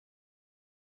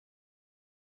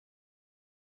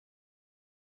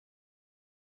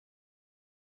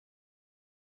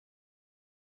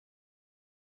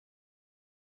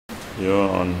You're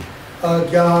on.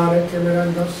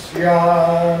 Ajnanatimirandasya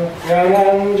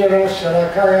Jnananjana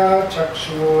Shalakaya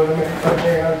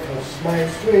Chakshurmitpateya Tasmai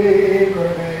Sri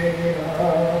Gurave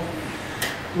Namaha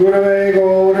Gurave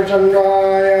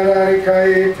Gaurachandraya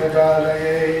Rarikai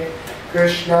Tadalaye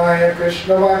Krishnaya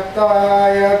Krishna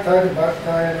Bhaktaya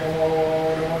Tadbhaktaya Namo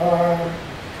Namaha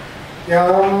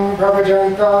Yam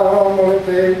Prabhajantam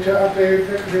Murte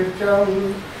Apeta Krityam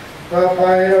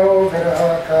Vapayo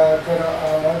Viraka Tara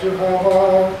Ajuhava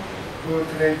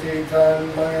Putreti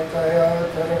Tanmayataya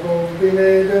Tarago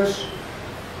Vinedus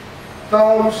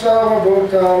Tam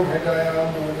Savabhutam Hidayam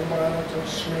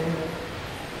Mudimanatasmi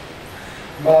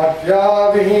Bhaktya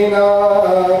Vihina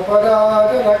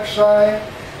Padada Lakshai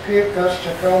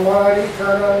Kirtascha Kamari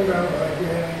Taranga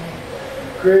Vajye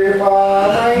Kripa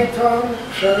Maitam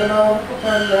Sharanam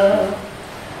Kupanda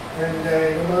Vinde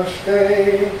Namaste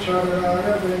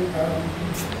Charana Vindam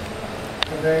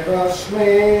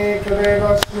Tadevasmi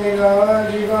Na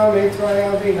Jiva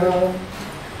Vinam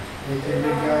Niti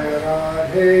Vidyaya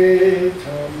Radhe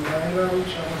Tam Nainam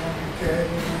Chanamike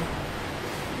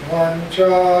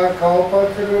Vancha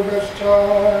Kalpatarubhascha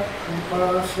Kripa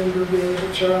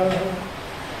Sindhubhyacha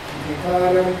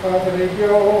Viparam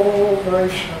Pavanibhyo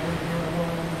Vaishnavibhyo.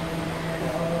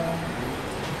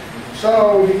 So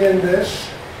we begin this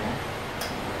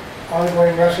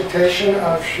ongoing recitation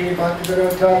of Sri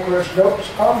Bhaktivinoda Thakur's notes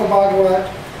on the Bhagavad.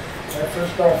 I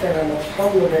first off in a most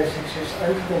humble obeisances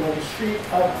unto the lotus feet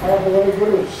of our beloved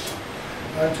Gurus,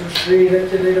 unto Sri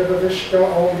Nityalila Bhavishta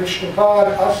Om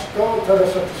Vishnupad Asto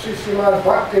Tadasata Srimad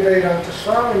Bhaktivedanta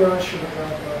Swami Srila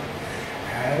Prabhupada,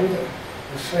 and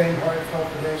the same heartfelt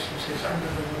obeisances under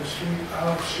the lotus feet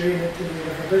of Sri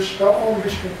Nityalila Bhavishta Om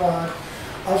Vishnupad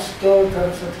Asto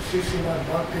Tadasata Srimad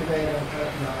Bhaktivedanta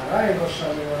Narayana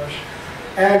Goswami Maharaj,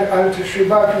 and unto Sri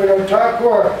Bhaktivinoda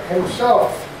Thakur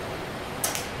himself,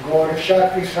 Gaura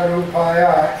Shakti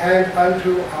Sarupaya, and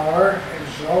unto our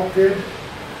exalted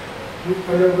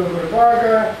Rupanuga Guru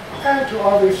Varga, and to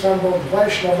all the assembled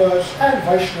Vaishnavas and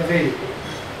Vaishnavi.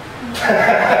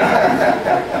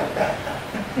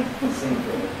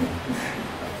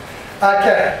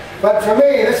 Okay, but for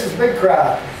me, this is a big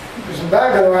crowd. Because in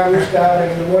Bangalore, I'm used to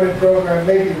having in the morning program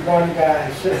maybe one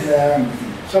guy sitting there,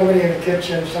 somebody in the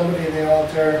kitchen, somebody in the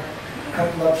altar, a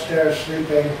couple upstairs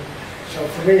sleeping. So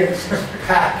for me, this is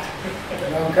packed,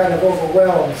 and I'm kind of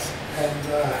overwhelmed and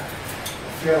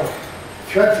feel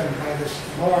threatened by this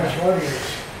large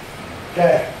audience.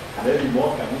 Okay. Maybe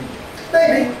more coming.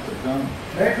 Maybe.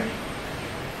 Maybe.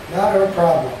 Not our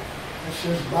problem. This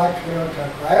is Bhaktivinoda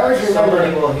Thakur. I always remember.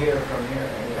 Somebody will hear from here.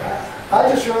 Anyway. I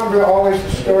just remember always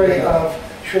the story of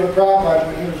Srila Prabhupada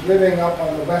when he was living up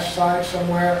on the west side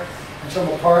somewhere in some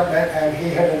apartment, and he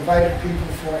had invited people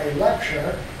for a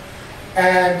lecture,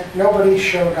 and nobody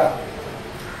showed up.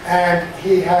 And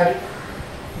he had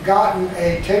gotten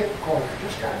a tape recorder,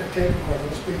 just gotten a tape recorder,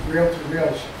 let's speak reel to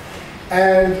reels,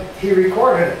 and he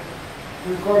recorded it.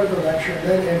 He recorded the lecture, and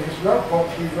then in his notebook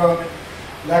he wrote,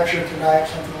 "Lecture tonight,"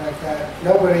 something like that.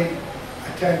 Nobody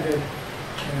attended.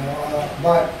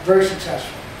 But very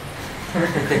successful.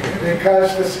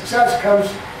 Because the success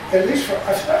comes, at least for,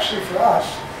 especially for us,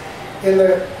 in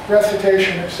the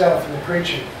recitation itself, in the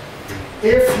preaching.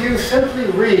 If you simply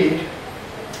read,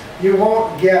 you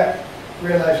won't get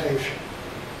realization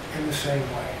in the same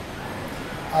way.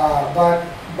 But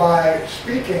by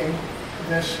speaking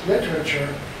this literature,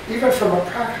 even from a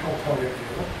practical point of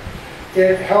view,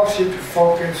 it helps you to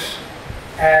focus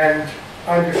and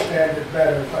understand it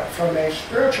better. But from a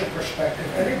spiritual perspective,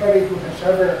 anybody who has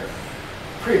ever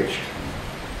preached,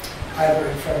 either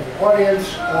in front of an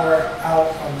audience or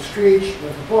out on the streets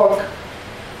with a book,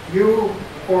 you,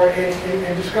 or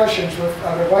in discussions with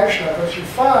other Vaishnavas, you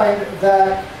find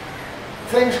that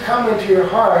things come into your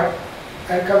heart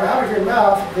and come out of your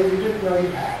mouth that you didn't know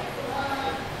you had.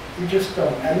 You just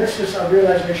don't. And this is a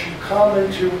realization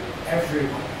common to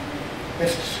everyone.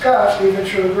 It's discussed, even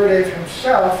Srila Gurudev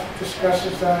himself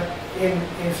discusses that in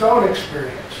his own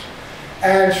experience.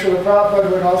 And Srila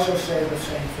Prabhupada would also say the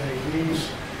same thing.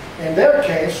 These, in their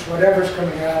case, whatever's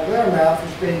coming out of their mouth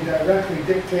is being directly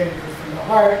dictated from the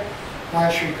heart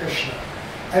by Sri Krishna.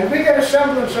 And we get a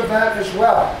semblance of that as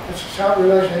well. This is how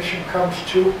realization comes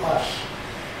to us.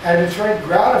 And it's very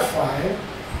gratifying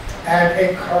and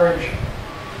encouraging.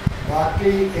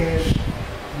 Bhakti is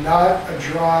not a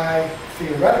dry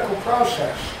theoretical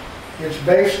process. It's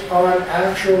based on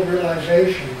actual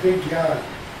realization, vigyan.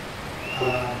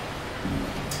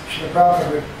 Srila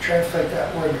Prabhupada would translate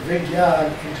that word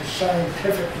vigyan into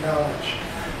scientific knowledge.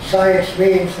 Science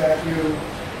means that you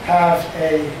have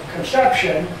a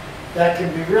conception that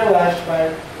can be realized by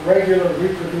a regular,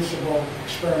 reproducible,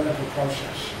 experimental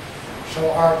process. So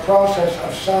our process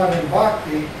of sadhana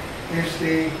bhakti is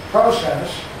the process,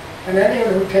 and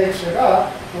anyone who takes it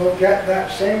up will get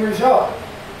that same result,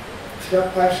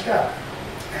 step by step.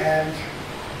 And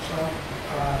so,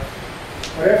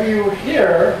 whatever you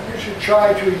hear, you should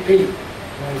try to repeat.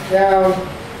 Write down,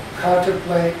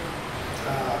 contemplate.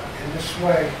 In this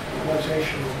way,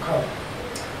 realization will come.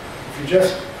 If you're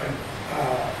just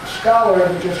a scholar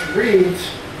who just reads,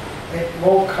 it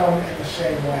won't come in the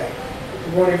same way.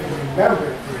 You won't even remember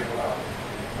it very well.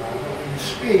 But when you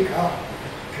speak,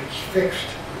 it's fixed.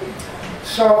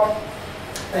 So,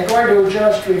 I'm going to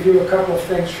just review a couple of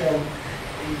things from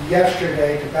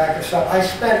yesterday to back us up. I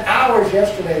spent hours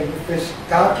yesterday with this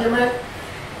document,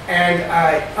 and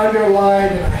I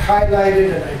underlined and I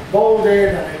highlighted and I bolded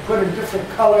and I put in different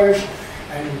colors,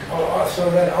 and so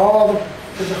that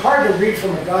it's hard to read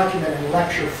from a document and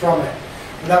lecture from it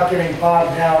without getting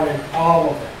bogged down in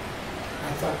all of it.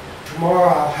 I thought, tomorrow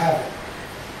I'll have it.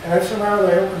 And then somehow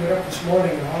I opened it up this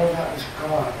morning and all of that was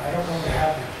gone. I don't know what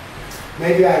happened.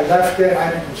 Maybe I left it,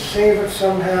 I didn't save it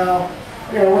somehow.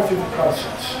 I went through the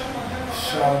process.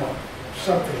 So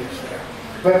something is there.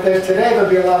 But today there'll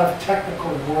be a lot of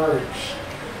technical words,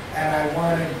 and I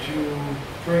wanted to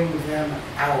bring them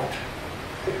out.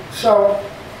 So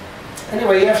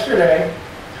anyway, yesterday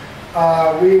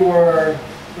we were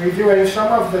reviewing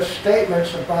some of the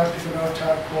statements of Bhaktivinoda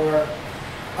Thakur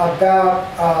about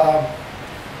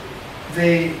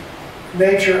the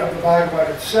nature of the Bhagavad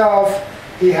itself.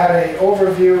 He had an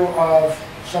overview of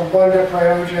Sambandha,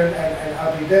 Prayojan, and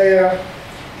Abhideya.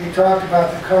 He talked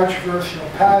about the controversial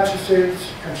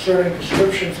passages concerning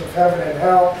descriptions of heaven and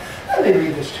hell. Let me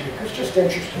read this to you. It's just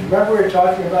interesting. Remember we were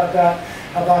talking about that,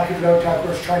 how Bhaktivinoda Thakur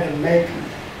was trying to make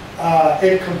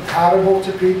it compatible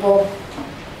to people.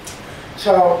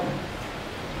 So,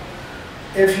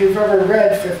 if you've ever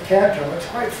read 5th Canto, it's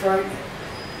quite frightening,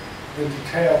 the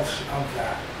details of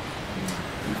that.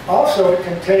 Also, it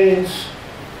contains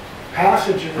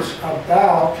passages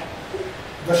about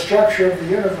the structure of the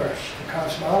universe, the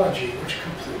cosmology, which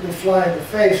completely fly in the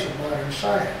face of modern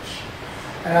science.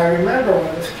 And I remember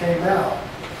when this came out,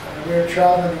 we were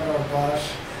traveling on our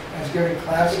bus, I was giving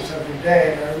classes every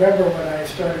day, and I remember when I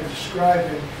started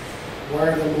describing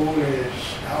where the moon is,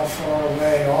 how far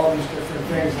away, all these different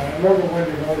things. And I remember when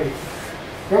devotee,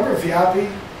 remember Vyapi?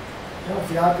 You know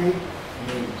Vyapi?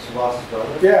 Slavas's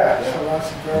brother? Yeah,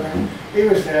 Slavas's brother. He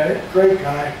was there, great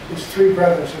guy. His 3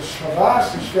 brothers, there's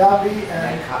Slavas, there's Vyapi,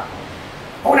 and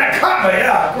oh, Nakatma,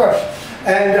 yeah, of course.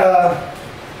 And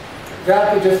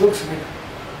Vyapi just looks at me,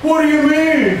 what do you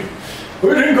mean?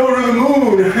 We didn't go to the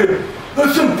moon.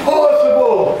 That's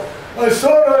impossible. I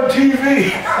saw it on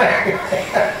TV.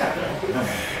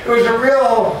 It was a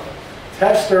real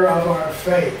tester of our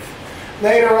faith.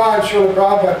 Later on, Srila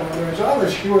Prabhupada, when there was all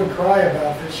this hue and cry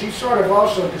about this, he sort of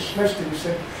also dismissed it. He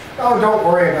said, oh, don't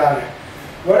worry about it.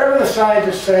 Whatever the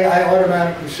scientists say, I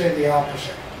automatically say the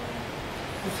opposite.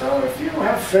 And so if you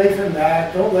have faith in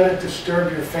that, don't let it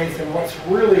disturb your faith in what's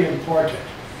really important,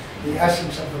 the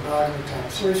essence of the Bhagavatam.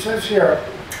 So he says here,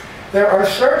 there are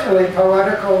certainly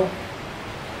poetical,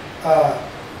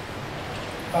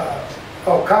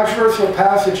 controversial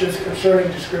passages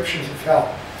concerning descriptions of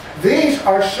hell. These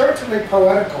are certainly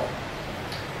poetical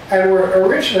and were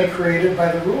originally created by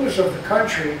the rulers of the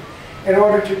country in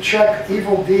order to check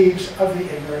evil deeds of the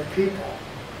ignorant people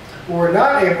who were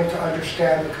not able to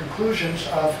understand the conclusions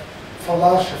of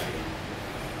philosophy.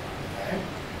 Okay?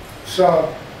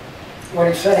 So, what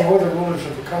he's saying, who are the rulers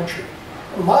of the country?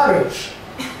 Manus,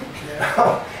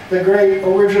 the great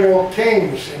original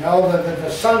kings, the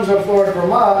sons of Lord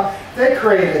Brahma, they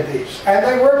created these. And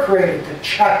they were created to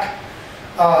check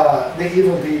the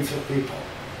evil deeds of people.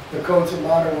 The codes of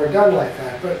honor were done like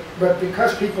that. But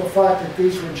because people thought that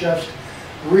these were just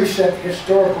recent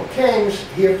historical kings,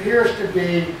 he appears to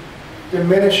be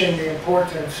diminishing the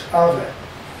importance of it.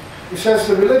 He says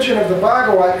the religion of the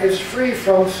Bhagavad is free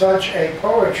from such a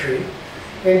poetry.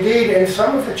 Indeed, in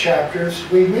some of the chapters,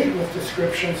 we meet with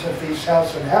descriptions of these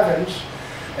hells and heavens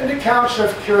and accounts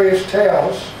of curious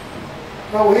tales,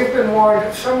 but we've been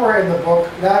warned somewhere in the book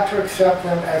not to accept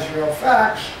them as real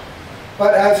facts,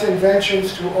 but as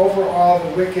inventions to overawe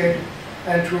the wicked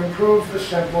and to improve the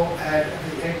simple and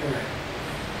the ignorant.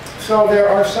 So there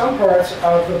are some parts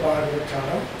of the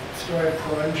Bhagavatam, the story of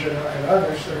Puranjana and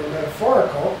others that are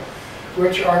metaphorical,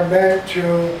 which are meant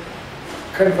to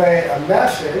convey a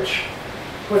message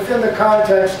within the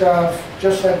context of,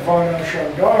 just like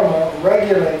Varnashram Dharma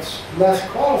regulates less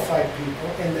qualified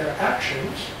people in their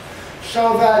actions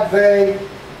so that they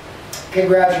can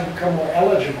gradually become more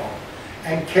eligible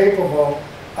and capable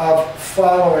of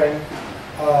following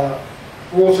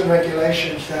rules and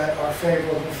regulations that are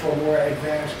favorable for more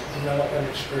advanced development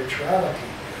in spirituality.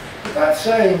 I'm not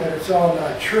saying that it's all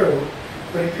not true,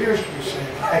 but he appears to be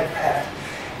saying like that.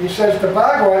 He says, the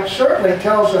Bhagavad certainly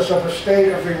tells us of a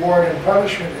state of reward and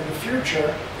punishment in the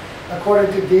future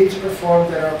according to deeds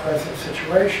performed in our present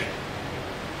situation.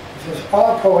 He says,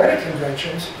 all poetic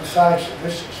inventions, besides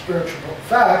this spiritual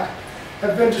fact,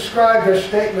 have been described as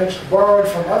statements borrowed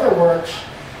from other works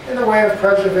in the way of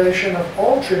preservation of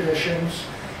old traditions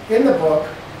in the book,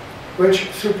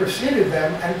 which superseded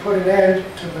them and put an end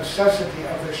to the necessity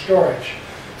of their storage.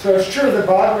 So it's true that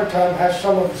Bhagavatam has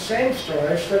some of the same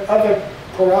stories that other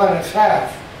Puranas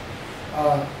have.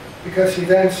 Because he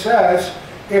then says,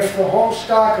 if the whole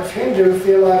stock of Hindu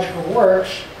theological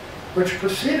works, which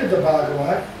preceded the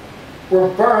Bhagavad, were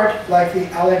burnt like the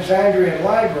Alexandrian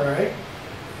library,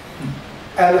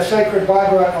 and the sacred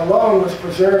Bhagavad alone was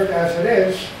preserved as it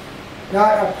is,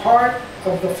 not a part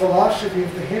of the philosophy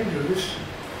of the Hindus,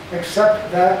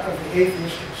 except that of the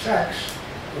atheistic sects,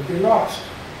 would be lost.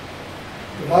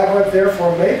 The Bhagavad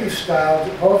therefore may be styled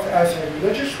both as a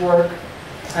religious work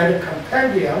and a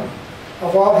compendium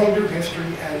of all Hindu history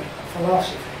and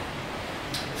philosophy.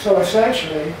 So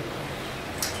essentially,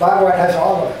 Bhagavad has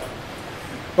all of it.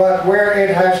 But where it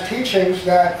has teachings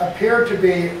that appear to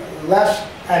be less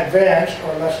advanced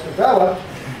or less developed,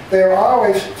 they are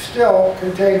always still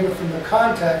contained within the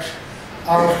context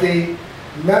of the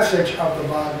message of the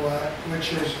Bhagavad,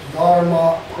 which is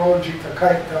Dharma Projita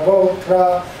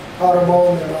Kaitavotra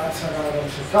Paramo Nimatsaranam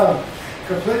Satam,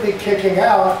 completely kicking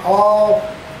out all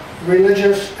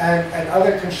religious and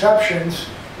other conceptions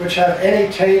which have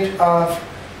any taint of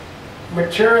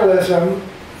materialism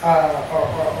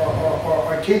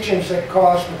or teachings that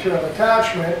cause material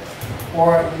attachment,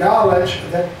 or knowledge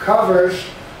that covers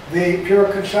the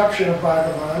pure conception of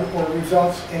Bhagavan or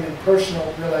results in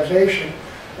impersonal realization.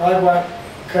 Bhagavan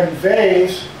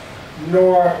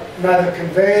neither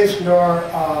conveys nor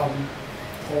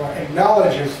or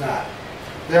acknowledges that.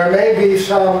 There may be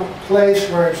some place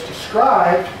where it's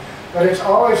described, but it's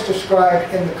always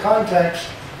described in the context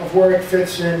of where it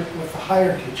fits in with the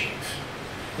higher teachings.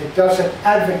 It doesn't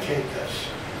advocate this.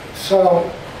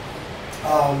 So,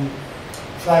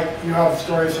 it's like you have the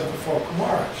stories of the four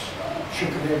Kumaras,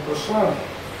 Shukadeva and Goswami,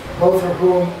 both of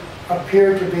whom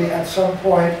appear to be at some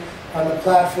point on the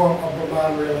platform of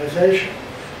Brahman realization.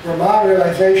 Brahman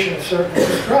realization is certainly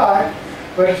described,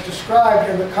 but it's described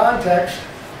in the context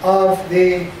of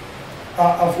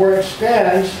where it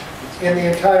stands in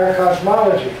the entire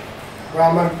cosmology,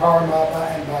 Brahman,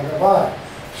 Paramatma, and Bhagavan.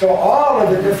 So all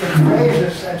of the different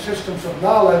phases and systems of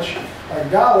knowledge are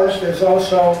acknowledged. There's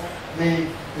also the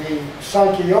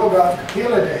Sankhya Yoga of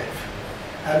Kapila Dev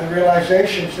and the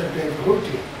realizations of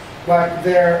Devahuti. But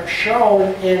they're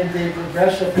shown in the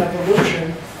progressive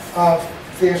evolution of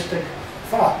theistic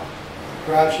thought.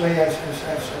 Gradually, as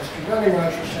Kidani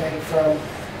Raj was saying, from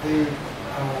the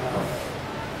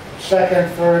second,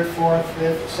 third, fourth,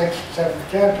 fifth, sixth, seventh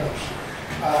cantos.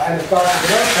 And as Dr.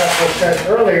 Vinod said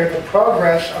earlier, the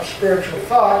progress of spiritual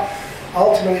thought,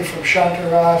 ultimately from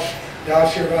Shankaras,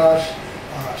 Dasyaras,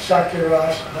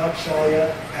 Sakyaras,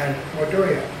 Vatsalya, and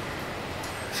Madhurya.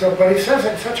 So, but he says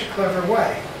it in such a clever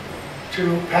way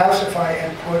to pacify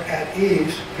and put at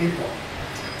ease people.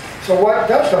 So what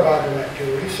does the Bhagavad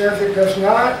do? He says it does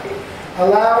not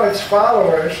allow its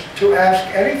followers to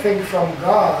ask anything from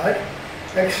God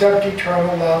except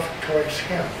eternal love towards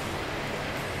Him.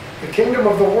 The kingdom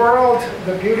of the world,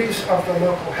 the beauties of the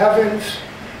local heavens,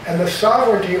 and the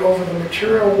sovereignty over the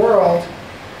material world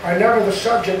are never the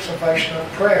subjects of Vaishnava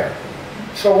prayer.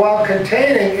 So while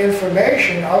containing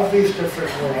information of these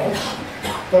different worlds,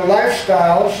 the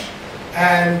lifestyles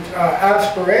and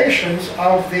aspirations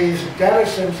of these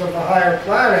denizens of the higher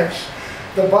planets,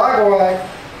 the Bhagavad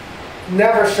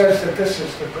never says that this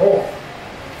is the goal.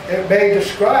 It may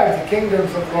describe the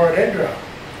kingdoms of Lord Indra,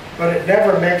 but it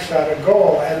never makes that a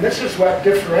goal. And this is what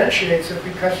differentiates it,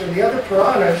 because in the other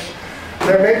Puranas,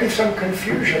 there may be some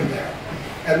confusion there.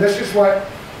 And this is what,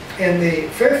 in the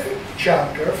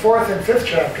fourth and fifth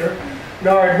chapter,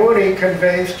 Narad Muni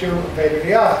conveys to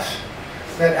Vedavyas,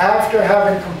 that after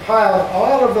having compiled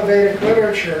all of the Vedic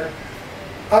literature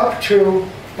up to,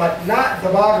 but not the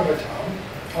Bhagavatam,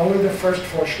 only the first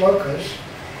 4 shlokas,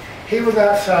 he was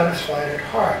not satisfied at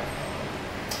heart.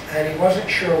 And he wasn't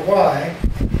sure why.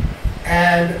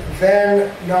 And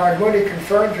then Narad Muni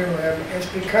confirmed to him, it's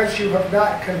because you have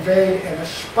not conveyed in a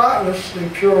spotlessly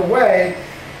pure way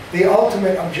the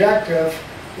ultimate objective,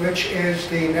 which is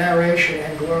the narration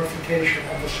and glorification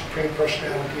of the Supreme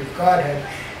Personality of Godhead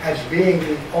as being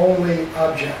the only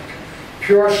object.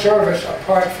 pure service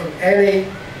apart from any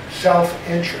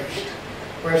self-interest.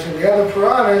 Whereas in the other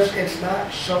Puranas, it's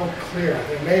not so clear.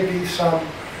 There may be some,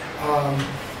 how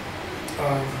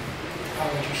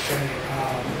would you say,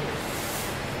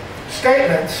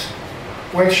 statements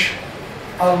which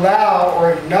allow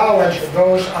or acknowledge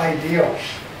those ideals.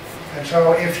 And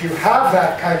so if you have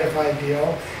that kind of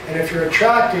ideal, and if you're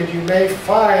attracted, you may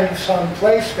find some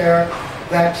place there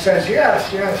that says,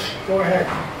 yes, yes, go ahead.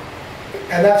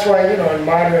 And that's why, you know, in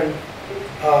modern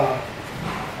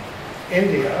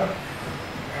India,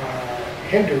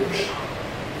 Hindus,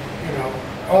 you know,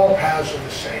 all paths are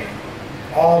the same.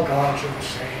 All gods are the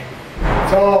same.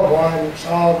 It's all one, it's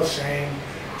all the same.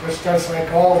 Just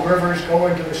like all rivers go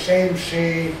into the same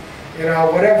sea, you know,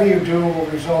 whatever you do will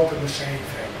result in the same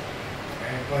thing.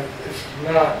 Okay? But it's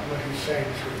not what he's saying,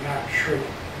 is not true.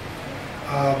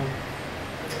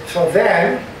 So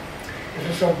then,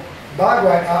 so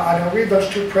Bhagavad, I'll read those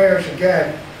two prayers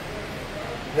again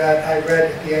that I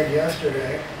read at the end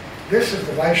yesterday. This is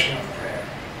the Vaishnava prayer.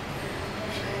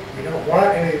 See, we don't want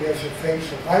any of these things.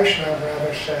 The Vaishnava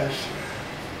rather says,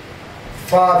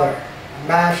 Father,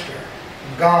 Master,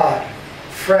 God,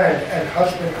 friend, and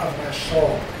husband of my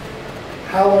soul,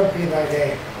 hallowed be thy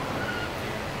name.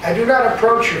 I do not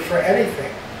approach you for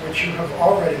anything which you have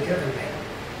already given me.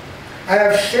 I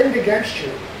have sinned against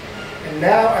you, and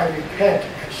now I repent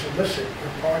and solicit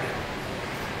your pardon.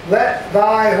 Let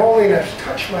thy holiness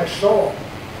touch my soul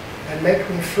and make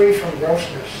me free from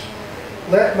grossness.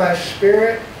 Let my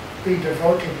spirit be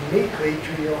devoted meekly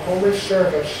to your holy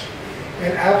service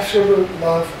in absolute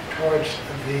love towards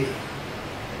thee.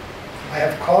 I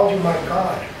have called you my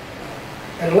God,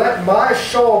 and let my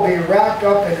soul be wrapped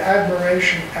up in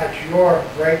admiration at your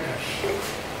greatness.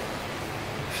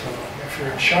 So if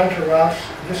you're in Shantaras,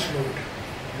 this mood,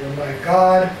 you're my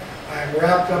God, I am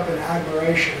wrapped up in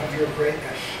admiration of your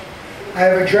greatness. I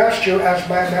have addressed you as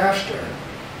my master,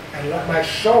 and let my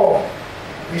soul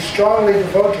be strongly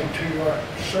devoted to your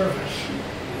service.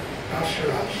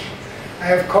 Asuras. I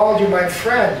have called you my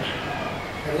friend,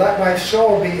 and let my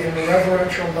soul be in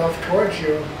reverential love towards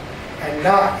you, and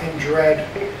not in dread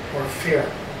or fear.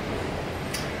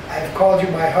 I have called you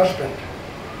my husband,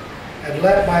 and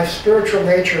let my spiritual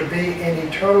nature be in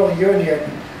eternal union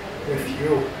with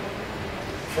you,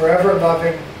 forever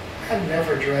loving and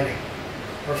never dreading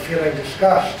or feeling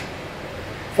disgust.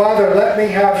 Father, let me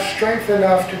have strength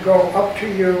enough to go up to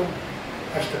you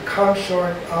as the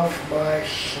consort of my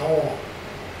soul,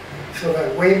 so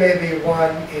that we may be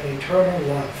one in eternal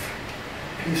love.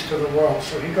 Peace to the world.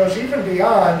 So he goes even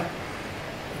beyond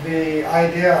the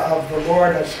idea of the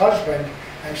Lord as husband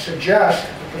and suggests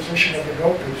the position of the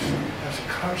gopis as a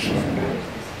consort.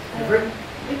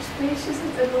 Which page is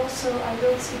it? And also, I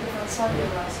don't see the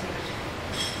Vatsalya last page.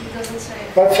 He doesn't say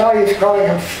it. Vatsalya is calling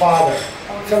him father.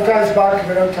 Sometimes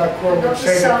Bhaktivinoda Thakur would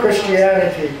say that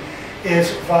Christianity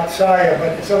is Vatsalya,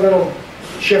 but it's a little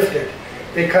shifted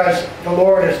because the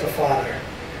Lord is the father.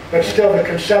 But still the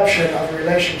conception of a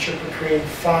relationship between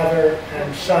father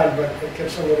and son, but it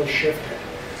gets a little shifted.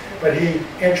 But he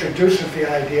introduces the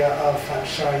idea of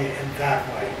Vatsalya in that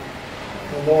way.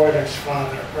 The Lord as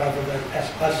father rather than as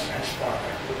us as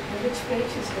father. Which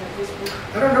page is that, this book?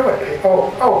 I don't know what page.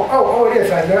 Oh, it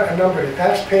is. I numbered it.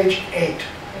 That's page 8.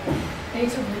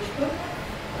 Page of which book?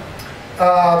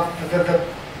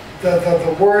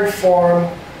 The word form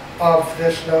of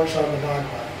this notes on the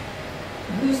Bhagavad.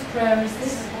 Whose prayer is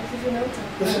this?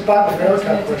 This is Bhaktivinoda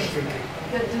Thakur speaking.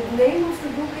 The name of the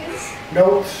book is?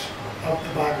 Notes of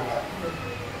the Bhagavad.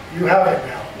 You have it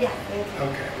now. Yeah, thank you.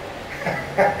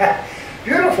 Okay.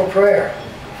 Beautiful prayer.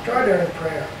 Extraordinary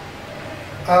prayer.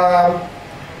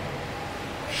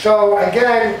 So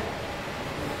again,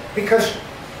 because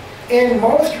in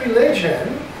most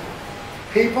religion,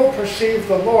 people perceive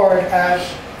the Lord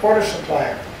as water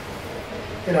supplier.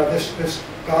 You know, this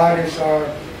God is our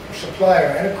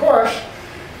supplier. And of course,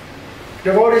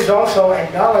 devotees also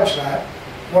acknowledge that.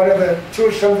 One of the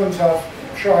two symbols of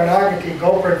Sharanagati,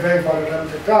 Gopradve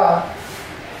Varadantaka,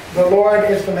 the Lord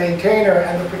is the maintainer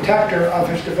and the protector of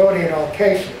his devotee in all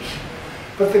cases.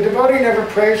 But the devotee never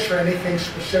prays for anything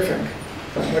specific.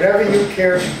 Whatever you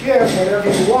care to give, whatever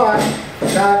you want,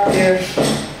 that is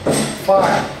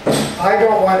fine. I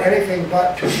don't want anything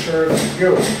but to serve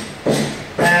you.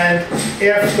 And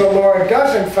if the Lord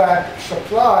does in fact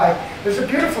supply, there's a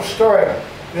beautiful story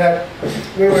that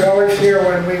we would always hear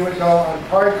when we would go on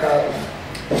Parika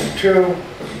to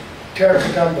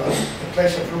Terrakadamba, the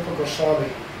place of Rupa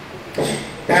Goswami.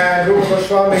 And Rupa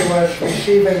Goswami was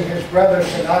receiving his brother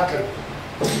Sanatan.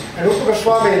 And Rupa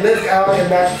Goswami lived out in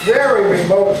that very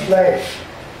remote place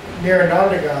near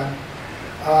Nandagan.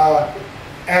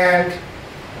 And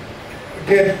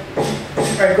did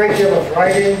a great deal of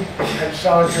writing and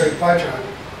solitary bhajan.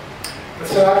 But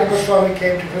Sanatana Goswami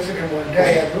came to visit him one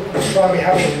day, and Rupa Goswami,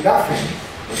 having nothing,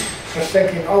 was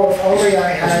thinking, oh, if only I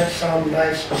had some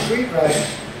nice sweet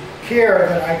rice here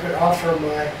that I could offer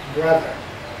my brother.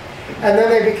 And then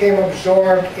they became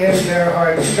absorbed in their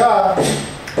Harikatha,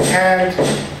 and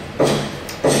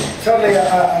suddenly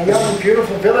a young,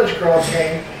 beautiful village girl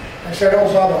came and said,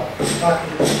 oh, Baba,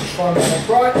 Swami, I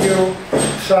brought you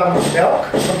some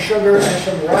milk, some sugar, and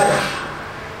some rice.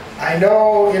 I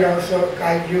know,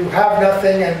 you have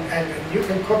nothing, and you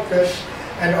can cook this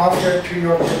and offer it to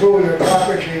your Prabhu, your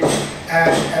Thakurji,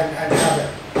 and have it.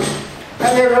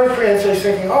 And they were very free, and so he's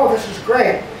thinking, oh, this is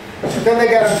great. But then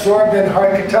they got absorbed in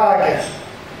Harikatha again,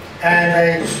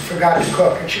 and they forgot to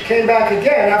cook. And she came back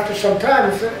again after some time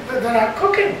and said, they're not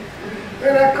cooking.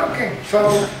 They're not cooking.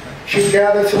 So she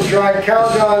gathered some dried cow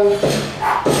dung,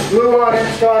 blew on it,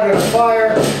 started a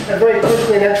fire, and very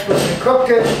quickly and expertly cooked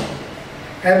it,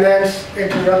 and then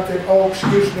interrupted, oh,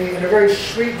 excuse me, in a very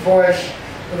sweet voice,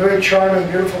 with very charming,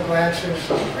 beautiful glances,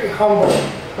 very humble.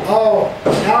 Oh,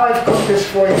 now I've cooked this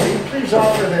for you. Will you please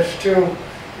offer this to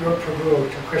your Prabhu,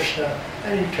 to Krishna,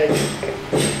 and you take it.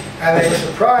 And they were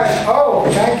surprised. Oh,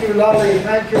 thank you, lovely,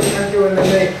 thank you, and then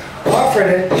they offered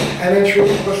it, and then Sri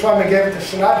Goswami gave it to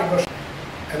Sanatana Goswami.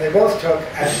 And they both took,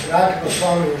 and Sanatana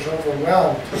Goswami was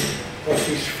overwhelmed with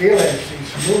these feelings,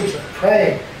 these moods of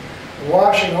praying,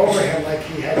 washing over him like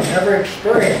he had never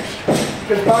experienced.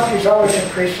 Because bhakti is always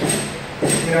increasing.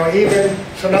 Even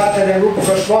Sanatana and Rupa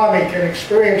Goswami can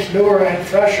experience newer and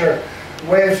fresher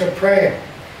ways of praying.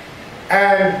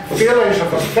 And feelings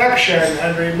of affection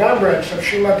and remembrance of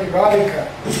Srimati Radhika.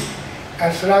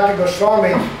 And Sanatana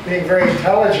Goswami, being very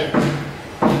intelligent,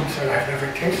 said, I've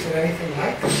never tasted anything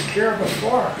like this kheer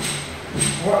before.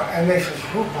 And they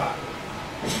said, Rupa,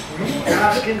 were you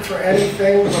asking for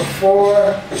anything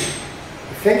before,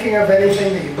 thinking of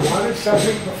anything that you wanted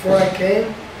something before I came?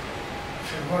 I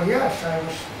said, well, yes, I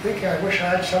was thinking, I wish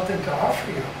I had something to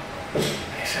offer you.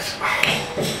 He says,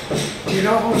 oh, do you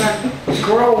know who that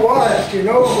girl was? Do you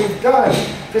know what we've done?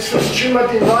 This was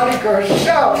Srimati Radhika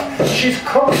herself. She's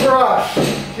cooked for us.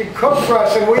 She cooked for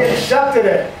us, and we accepted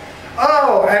it.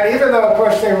 Oh, and even though, of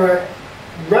course, they were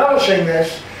relishing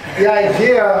this, the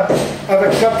idea of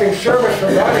accepting service from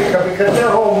Radhika, because their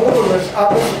whole mood was,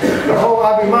 their whole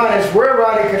abhiman is, we're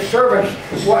Radhika's servants.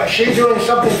 What, is she doing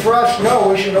something for us? No,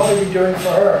 we should only be doing for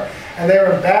her. And they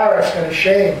were embarrassed and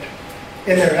ashamed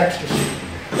in their ecstasy.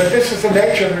 But this is the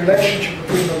nature of the relationship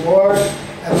between the Lord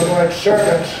and the Lord's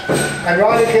servants. And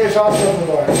Radhika is also the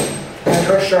Lord and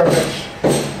her servants.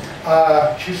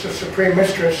 She's the supreme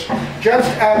mistress. Just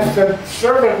as the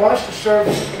servant wants to serve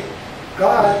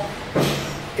God,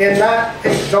 in that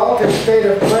exalted state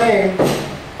of praying,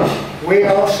 we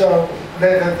also,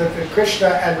 the Krishna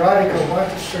and Radhika want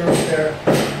to serve their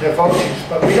devotees.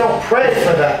 But we don't pray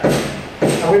for that.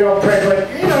 And we don't pray,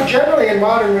 but generally in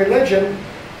modern religion,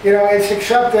 it's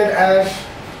accepted as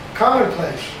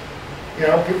commonplace.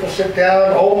 People sit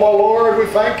down, oh my Lord, we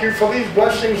thank you for these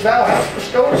blessings thou hast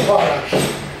bestowed upon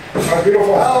us. Our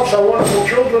beautiful house, our wonderful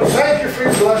children, thank you for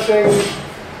your blessings.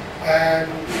 And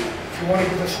if you want to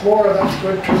give us more, that's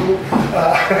good too.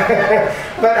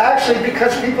 But actually,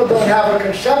 because people don't have a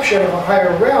conception of a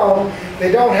higher realm,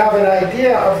 they don't have an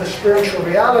idea of the spiritual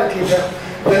reality that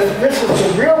this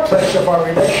is the real place of our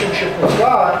relationship with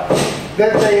God,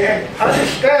 that they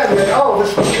understand that, oh,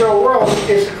 this material world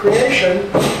is the creation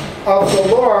of the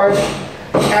Lord,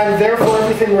 and therefore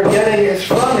everything we're getting is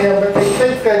from Him, but they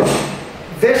think that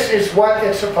this is what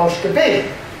it's supposed to be,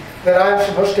 that I'm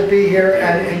supposed to be here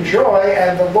and enjoy,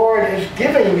 and the Lord is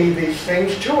giving me these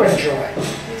things to enjoy.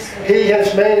 He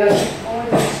has made us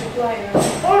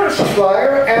order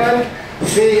supplier, and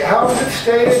how is it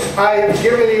stated? I have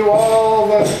given you all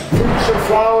the fruits and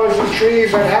flowers and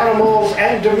trees and animals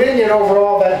and dominion over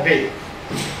all that be.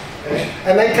 Okay?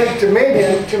 And they take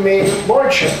dominion to mean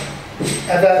lordship,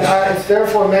 and that it's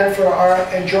therefore meant for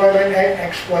our enjoyment and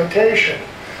exploitation,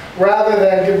 rather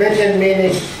than dominion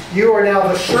meaning you are now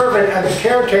the servant and the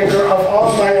caretaker of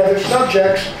all my other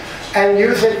subjects and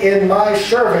use it in my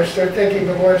service. They're thinking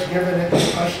the Lord's given it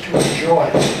to us to enjoy.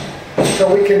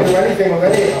 So we can do anything with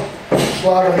any of them.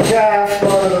 Slaughter the calf,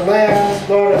 slaughter the lamb,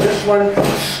 slaughter this one,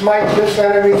 smite this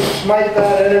enemy, smite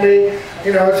that enemy.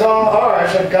 It's all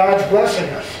ours, and God's blessing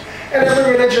us. And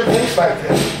every religion thinks like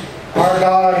this. Our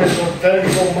God is a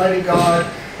vengeful, mighty God,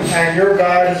 and your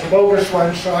God is a bogus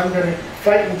one, so I'm going to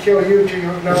fight and kill you till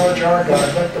you acknowledge our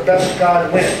God. Let the best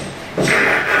God win.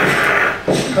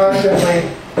 Constantly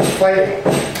fighting.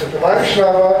 But the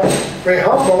Vaishnava, very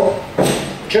humble,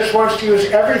 just wants to use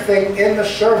everything in the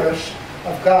service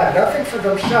of God, nothing for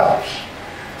themselves.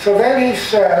 So then he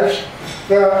says,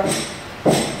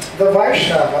 the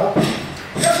Vaishnava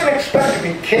doesn't expect to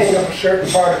be king of a certain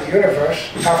part of the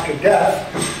universe after death.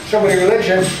 So many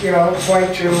religions,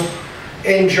 point to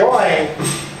enjoying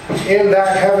in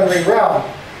that heavenly realm.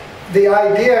 The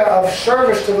idea of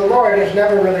service to the Lord is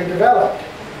never really developed.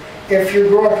 If you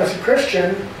grew up as a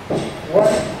Christian, what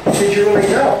did you really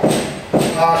know?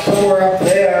 Somewhere up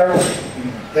there,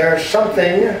 there's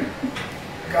something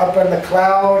up in the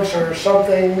clouds or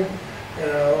something,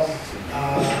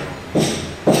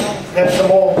 there's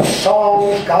some old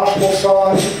songs, gospel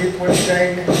songs that people would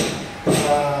sing.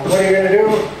 What are you going to do?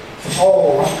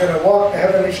 Oh, I'm going to walk the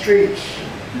heavenly streets.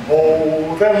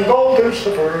 Oh, them golden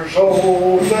slippers,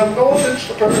 oh, them golden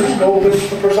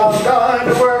slippers I'm dying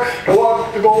to wear to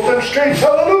walk the golden streets,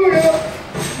 hallelujah!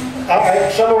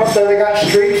 Alright, somewhere up there they got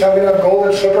streets, I'm going to have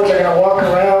golden slippers, I'm going to walk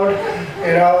around,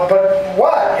 but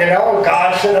what?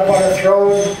 God sitting up on a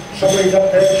throne, somebody's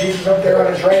up there, Jesus up there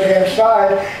on his right-hand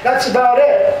side, that's about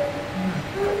it.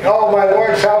 Oh, my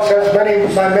Lord's house has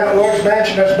my Lord's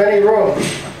mansion has many rooms,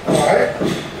 alright?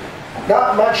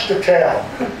 Not much to tell.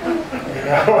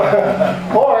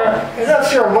 Or,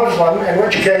 unless you're a Muslim, in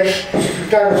which case, if you've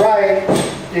done right,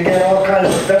 you get all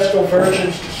kinds of Vestal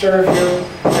virgins to serve you.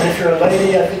 And if you're a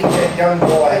lady, I think you get young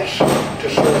boys to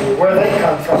serve you. Where they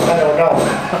come from, I don't know.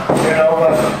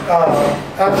 But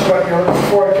that's what you're looking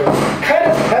forward to. Kind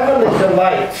of heavenly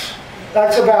delights.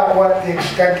 That's about what the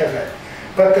extent of it.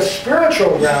 But the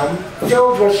spiritual realm,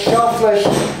 filled with selfless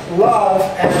love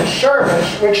and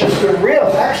service, which is the real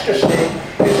ecstasy,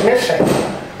 is missing.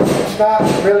 It's not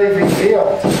really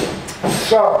revealed.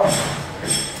 So,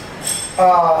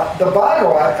 the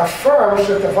Bhagavad affirms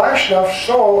that the Vaishnava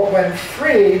soul, when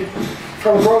freed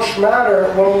from gross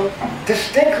matter, will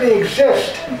distinctly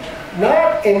exist,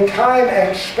 not in time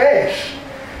and space,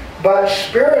 but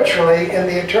spiritually in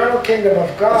the eternal kingdom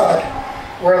of God,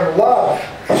 where love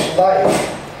is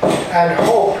life, and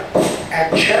hope,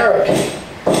 and charity,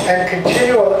 and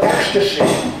continual ecstasy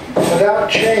without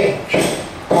change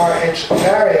are its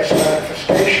various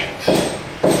manifestations.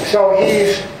 So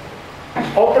he's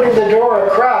opening the door a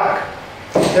crack.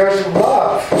 There's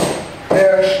love,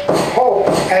 there's hope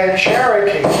and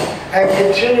charity and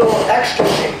continual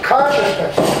ecstasy,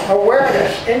 consciousness,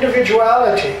 awareness,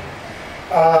 individuality.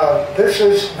 This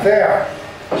is there.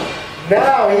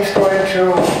 Now he's going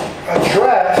to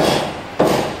address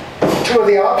two of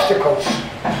the obstacles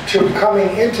to coming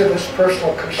into this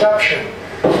personal conception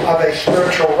of a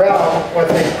spiritual realm with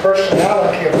a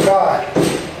personality of God.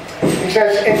 He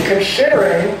says, in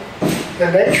considering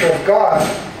the nature of God,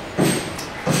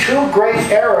 two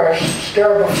great errors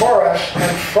stare before us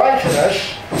and frighten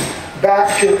us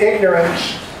back to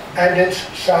ignorance and its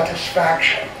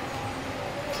satisfaction.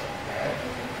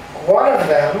 One of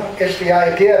them is the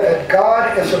idea that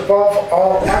God is above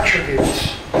all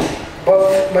attributes,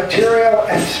 both material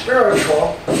and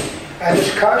spiritual, and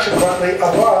is consequently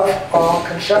above all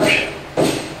conception.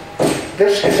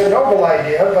 This is a noble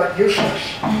idea, but useless.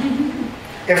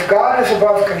 If God is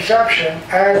above conception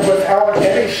and without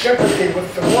any sympathy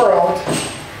with the world,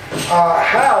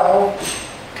 how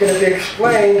can it be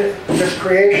explained, this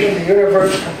creation, the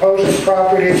universe, composing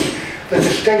properties, the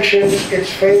distinctions,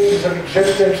 its phases of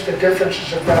existence, the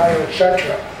differences of value,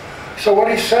 etc.? So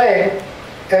what he's saying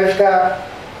is that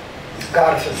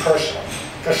God is impersonal.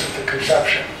 This is the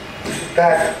conception.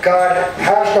 That God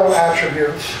has no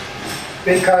attributes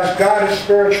because God is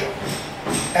spiritual.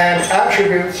 And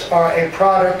attributes are a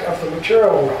product of the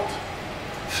material world.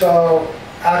 So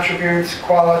attributes,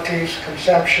 qualities,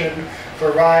 conception,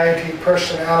 variety,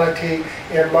 personality,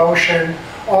 emotion,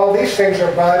 all these things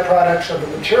are byproducts of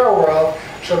the material world.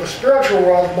 So the spiritual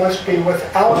world must be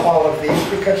without all of these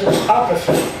because it's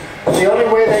opposite. The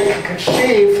only way they can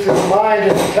conceive through the mind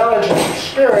and intelligence of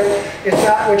spirit is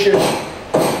that which is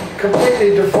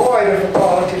completely devoid of the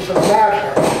qualities of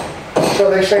matter. So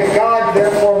they say God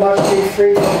therefore must be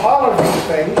free from all of these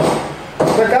things.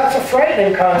 But that's a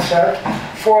frightening concept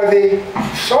for the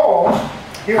soul.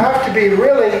 You have to be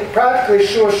really practically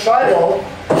suicidal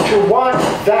to want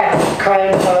that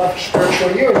kind of spiritual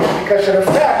union. Because in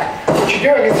effect, what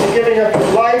you're doing is you're giving up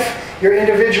your life, your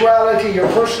individuality, your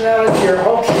personality, your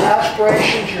hopes, your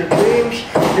aspirations, your dreams,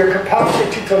 your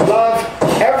capacity to love,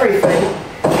 everything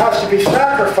has to be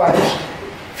sacrificed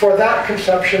for that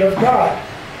conception of God.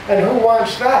 And who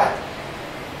wants that?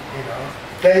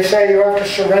 They say you have to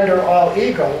surrender all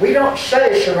ego. We don't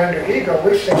say surrender ego,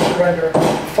 we say surrender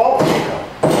false ego,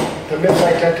 the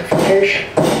misidentification.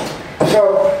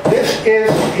 So this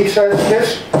is, he says,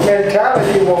 this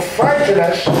mentality will frighten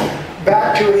us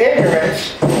back to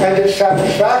ignorance and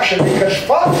dissatisfaction, because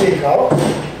false ego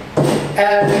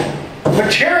and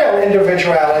material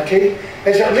individuality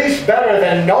is at least better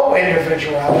than no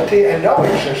individuality and no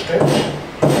existence.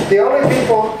 The only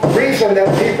reason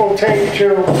that people take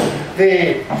to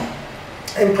the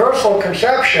impersonal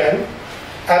conception,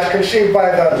 as conceived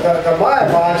by the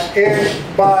Mayavadas, is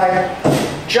by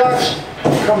just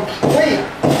complete,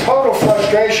 total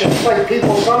frustration. It's like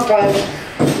people sometimes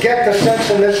get the sense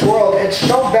in this world, it's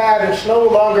so bad, it's no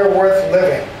longer worth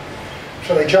living.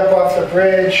 So they jump off the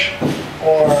bridge,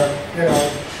 or, you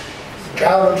know,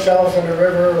 drown themselves in the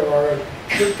river, or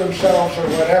shoot themselves, or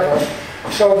whatever.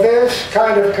 So this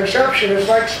kind of conception is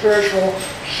like spiritual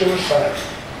suicide.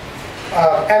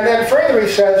 And then further he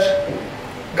says,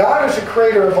 God is the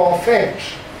creator of all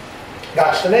things.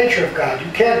 That's the nature of God.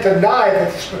 You can't deny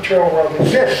that this material world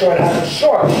exists, so it has a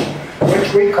source,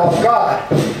 which we call God.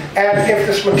 And if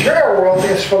this material world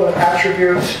is full of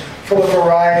attributes, full of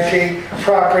variety,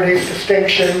 properties,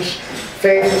 distinctions,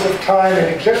 phases of time and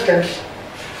existence,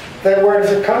 then where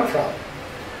does it come from?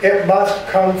 It must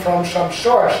come from some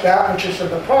source. That which is in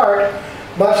the part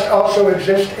must also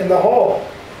exist in the whole.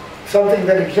 Something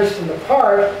that exists in the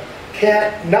part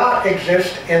can't not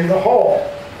exist in the whole.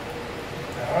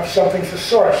 If something's the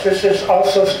source. This is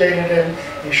also stated in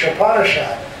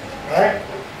Ishopanishad, right?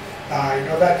 You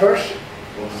know that verse?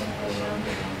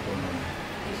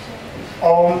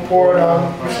 Om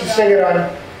Purnam. We should sing it on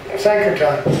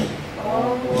Sankirtan.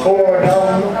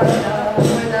 Purnam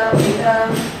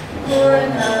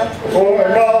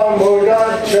Purnam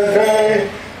Mudachyate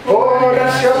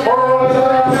Purnasya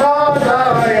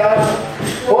Purnamadaya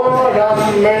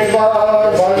Purnameva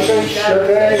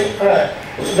Vasishyate.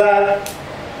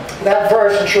 That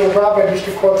verse, and Srila Prabhupada used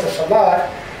to quote this a lot,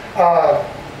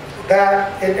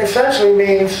 that it essentially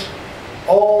means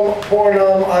Om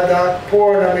Purnam Adat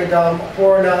Purnamidam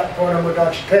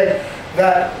Purnamudachyate,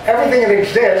 that everything that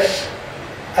exists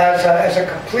as a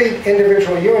complete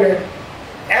individual unit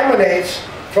emanates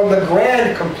from the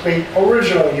grand, complete,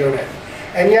 original unit.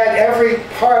 And yet every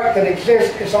part that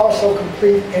exists is also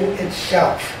complete in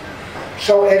itself.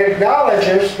 So it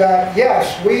acknowledges that,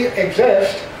 yes, we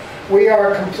exist, we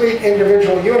are complete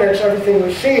individual units, everything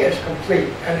we see is complete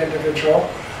and individual,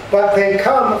 but they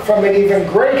come from an even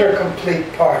greater complete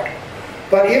part.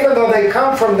 But even though they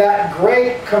come from that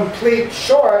great, complete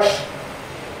source,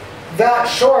 that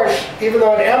source, even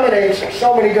though it emanates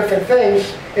so many different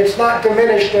things, it's not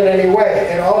diminished in any way.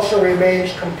 It also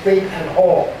remains complete and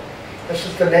whole. This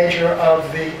is the nature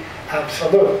of the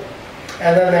Absolute.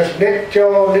 And then there's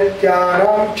Nityo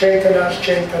Nityanam Chaitanas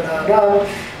Chaitananam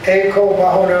Eko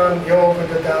Bahunam Yoga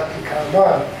Dadati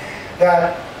Kamam.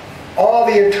 That all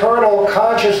the eternal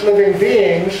conscious living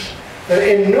beings, the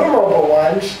innumerable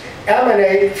ones,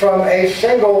 emanate from a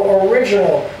single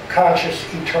original conscious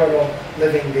eternal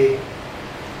living being.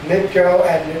 Nityo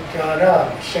and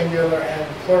Nityanam, singular and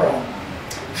plural.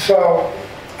 So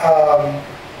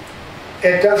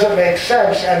it doesn't make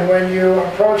sense, and when you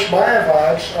approach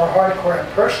Mayavads or hardcore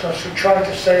impersonalists who try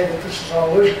to say that this is all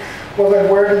illusion, well then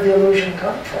where did the illusion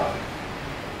come from?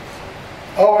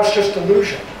 Oh, it's just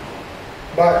illusion.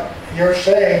 But you're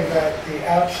saying that the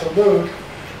Absolute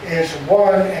is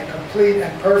one and complete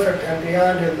and perfect and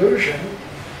beyond illusion,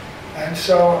 and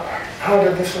so how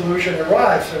did this illusion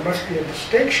arise? There must be a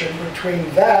distinction between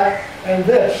that and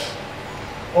this.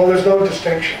 Well, there's no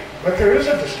distinction, but there is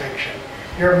a distinction.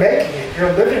 You're making it,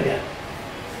 you're living it.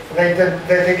 They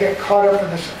get caught up in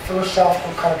this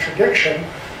philosophical contradiction,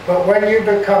 but when you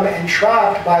become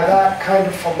entrapped by that kind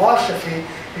of philosophy,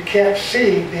 you can't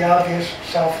see the obvious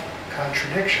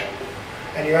self-contradiction.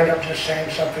 And you end up just saying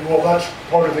something, well, that's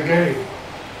part of the game.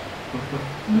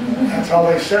 That's all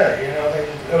they say, you know.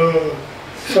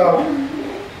 So,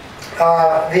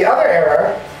 the other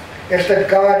error is that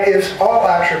God is all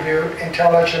attribute,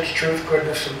 intelligence, truth,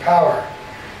 goodness, and power.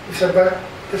 He said, but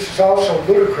this is also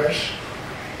ludicrous.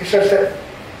 He says that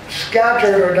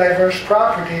scattered or diverse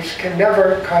properties can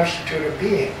never constitute a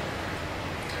being.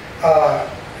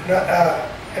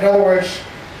 In other words,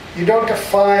 you don't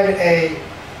define a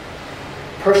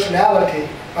personality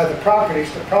by the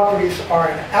properties. The properties are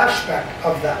an aspect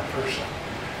of that person,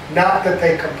 not that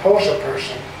they compose a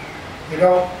person. You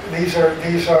know, these are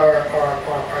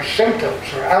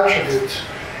symptoms or attributes.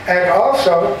 And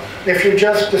also, if you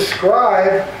just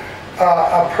describe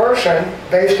a person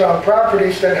based on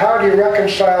properties, then how do you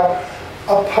reconcile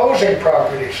opposing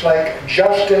properties like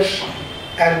justice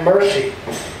and mercy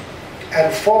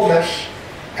and fullness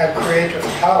and creative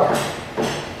power?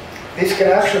 These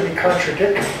can actually be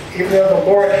contradictory. Even though the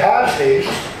Lord has these,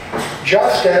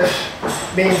 justice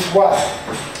means what?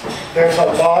 There's a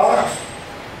law,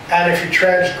 and if you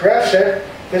transgress it,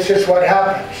 this is what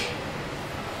happens.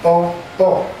 Boom,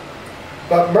 boom.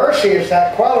 But mercy is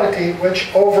that quality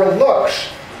which overlooks,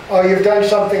 oh, you've done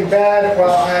something bad,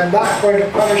 well, I'm not going to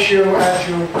punish you as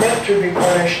you meant to be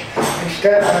punished.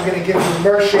 Instead, I'm going to give you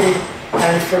mercy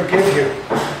and forgive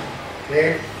you.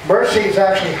 Okay? Mercy is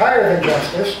actually higher than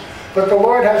justice, but the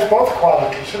Lord has both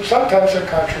qualities, and sometimes they're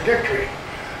contradictory.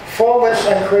 Fullness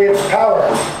and creative power.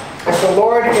 If the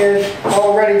Lord is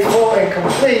already full and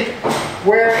complete,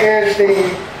 where is the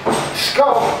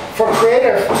scope for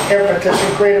creative impetus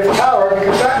and creative power?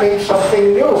 Because that means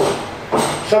something new,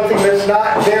 something that's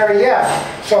not there yet.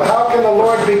 So how can the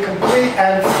Lord be complete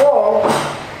and full,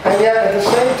 and yet at the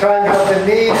same time have the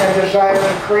need and desire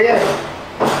to create?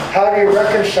 How do you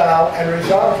reconcile and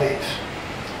resolve these?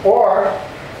 Or,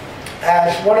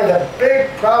 as one of the big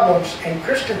problems in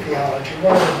Christian theology,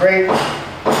 one of the great,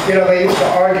 they used to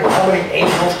argue how many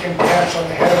angels can dance on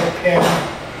the head of a pin.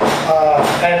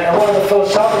 And one of the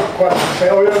philosophical questions say,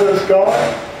 oh yeah, there's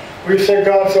God. We say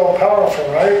God's all powerful,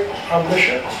 right?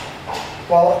 Omniscient.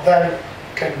 Well, then,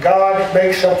 can God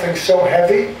make something so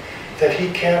heavy that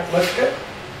he can't lift it?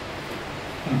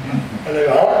 And they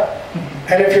go,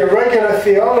 and if you're a regular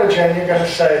theologian, you're going to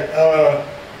say,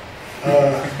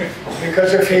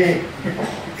 because if he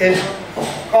is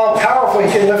all-powerful,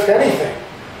 he can lift anything.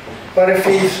 But if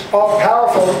he's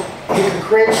all-powerful, he can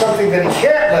create something that he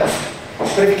can't lift.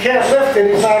 But if he can't lift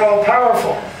it, he's not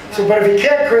all-powerful. So, but if he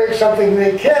can't create something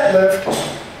that he can't lift,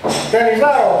 then he's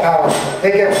not all-powerful.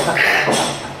 They get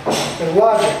the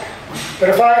logic. But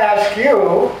if I ask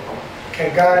you,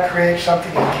 can God create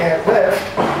something he can't lift?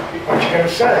 What you going to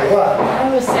say? What?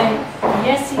 I would say,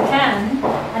 yes, he can,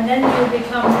 and then he'll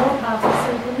become more powerful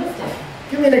so he can lift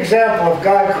it. Give me an example of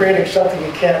God creating something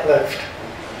he can't lift.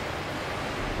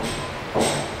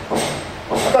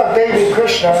 How about baby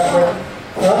Krishna with...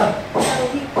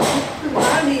 He could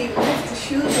hardly lift the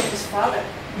shoes of his father.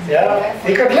 Yeah,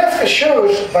 he could lift the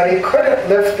shoes, but he couldn't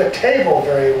lift the table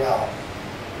very well.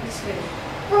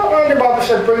 Well, the Bible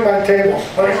said, bring my table.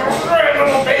 But he's a great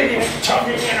little baby,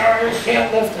 chugging, he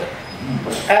can't lift it.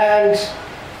 And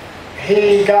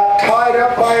he got tied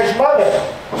up by his mother.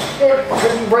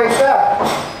 Couldn't break that.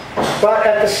 But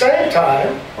at the same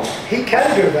time, he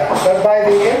can do that. But by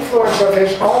the influence of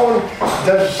his own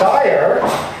desire,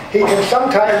 he can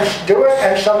sometimes do it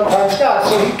and sometimes not.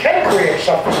 So he can create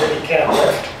something that he can't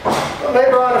lift. But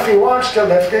later on, if he wants to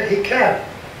lift it, he can.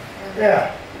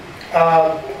 Yeah.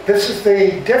 This is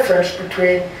the difference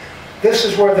between, this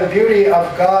is where the beauty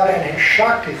of God and his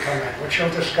Shakti come in, which we'll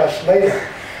discuss later.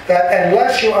 That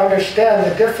unless you understand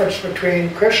the difference between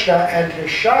Krishna and his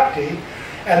Shakti,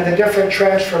 and the different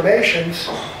transformations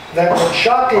that the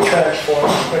Shakti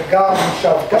transforms, but God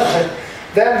himself doesn't,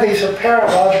 then these apparent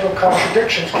logical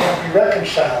contradictions can't be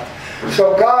reconciled.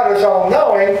 So God is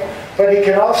all-knowing, but he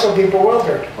can also be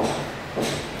bewildered.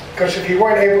 Because if he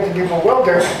weren't able to be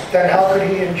bewildered, then how could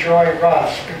he enjoy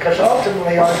Ras? Because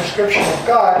ultimately our description of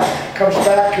God comes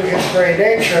back to his very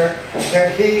nature,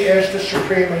 that he is the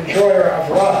supreme enjoyer of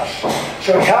Ras.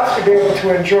 So he has to be able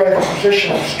to enjoy the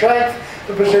position of strength,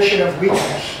 the position of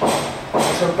weakness.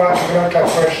 So Bhakti,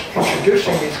 of course,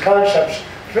 introducing these concepts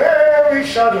very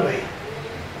subtly.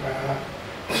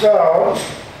 So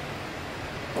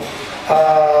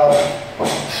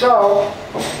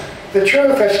the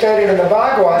truth, as stated in the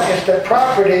Bhagavad, is that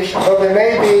properties, though they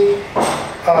may be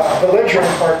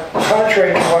belligerent or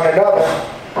contrary to one another,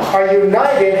 are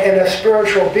united in a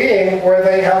spiritual being where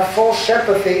they have full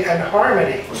sympathy and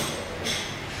harmony.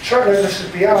 Certainly this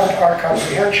is beyond our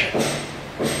comprehension.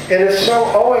 It is so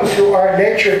owing to our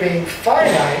nature being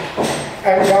finite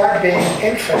and God being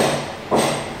infinite.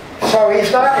 So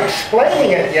he's not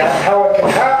explaining it yet, how it can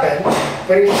happen,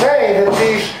 but he's saying that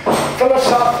these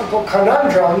philosophical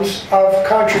conundrums of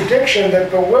contradiction that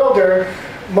bewilder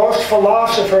most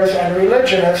philosophers and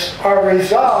religionists are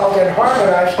resolved and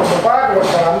harmonized in the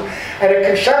Bhagavatam, and a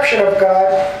conception of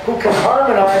God who can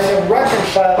harmonize and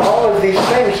reconcile all of these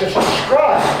things is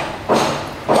described.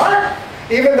 What?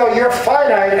 Even though you're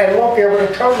finite and won't be able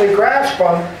to totally grasp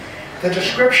them, the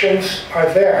descriptions are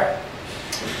there.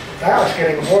 Now it's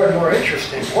getting more and more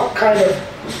interesting. What kind of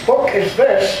book is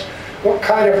this? What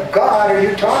kind of God are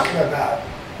you talking about?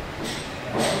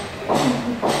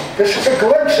 This is a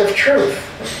glimpse of truth,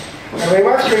 and we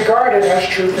must regard it as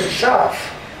truth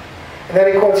itself. And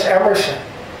then he quotes Emerson.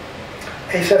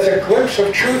 He says, a glimpse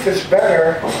of truth is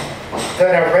better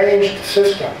than a ranged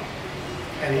system.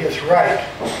 And he is right.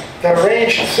 The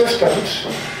arranged systems,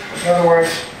 in other words,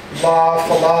 law,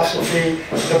 philosophy,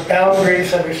 the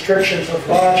boundaries and restrictions of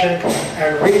logic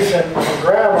and reason and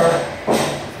grammar,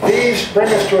 these these bring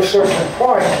us to a certain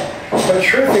point, but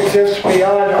truth exists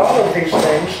beyond all of these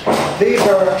things. These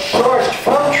are sourced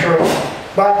from truth,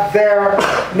 but they're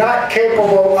not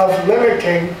capable of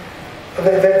limiting.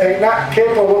 They're not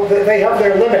capable. They have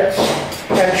their limits,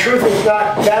 and truth is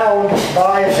not bound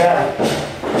by them.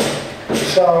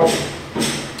 So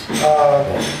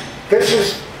this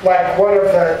is like one of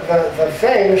the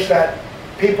things that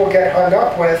people get hung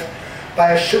up with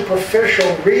by a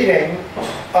superficial reading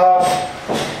of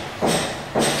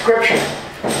Scripture,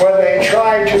 where they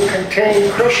try to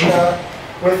contain Krishna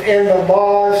within the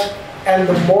laws and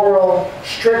the moral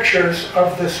strictures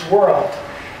of this world.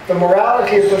 The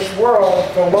morality of this world,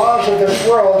 the laws of this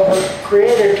world were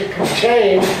created to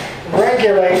contain,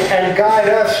 regulate, and guide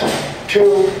us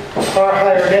to our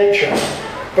higher nature.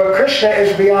 But Krishna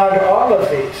is beyond all of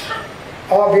these,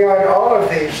 beyond all of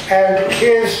these, and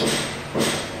his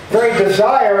very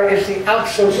desire is the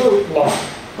absolute law.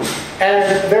 And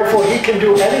therefore he can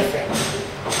do anything,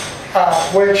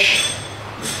 which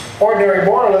ordinary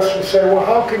moralists would say, well,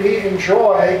 how can he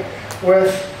enjoy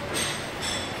with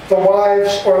the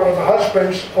wives or the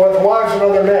husbands or the wives of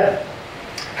other men?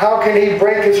 How can he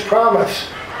break his promise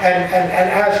and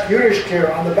ask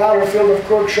Yudhishthira on the battlefield of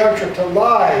Kurukshetra to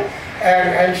lie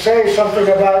and say something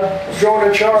about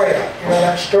Dronacharya, you know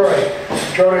that story.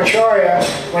 Dronacharya,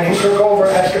 when he took over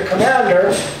as the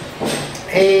commander,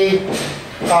 he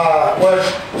was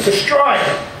destroying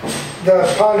the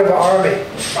Pandava army,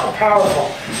 so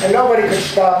powerful, and nobody could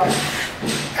stop him.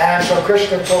 And so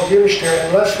Krishna told Yudhishthira,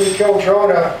 unless we kill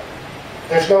Drona,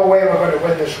 there's no way we're going to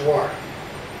win this war.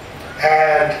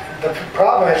 And the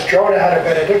problem is Drona had a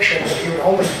benediction that he would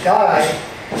only die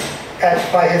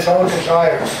by his own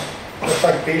desire, just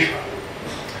like Bhishma.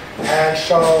 And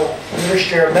so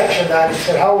Yudhishthira mentioned that. He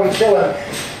said, how will we kill him?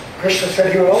 Krishna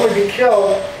said he will only be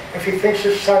killed if he thinks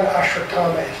his son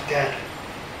Ashwatthama is dead.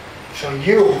 So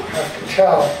you have to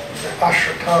tell that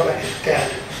Ashwatthama is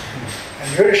dead.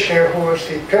 And Yudhishthira, who was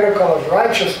the pinnacle of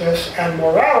righteousness and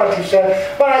morality,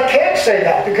 said, but I can't say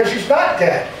that because he's not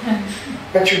dead.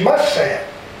 But you must say it.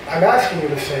 I'm asking you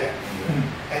to say it.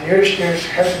 And Yudhishthira is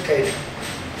hesitating.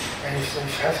 And he's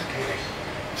hesitating.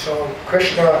 So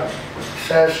Krishna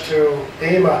says to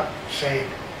Bhima, saying,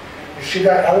 you see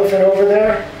that elephant over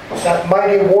there? That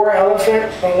mighty war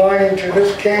elephant belonging to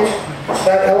this king?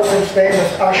 That elephant's name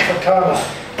is Ashwatthama.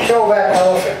 Kill that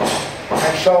elephant.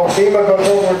 And so Bhima goes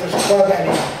over with his club and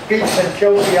he beats and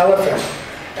kills the elephant.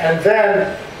 And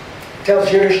then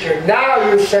tells Yudhishthira,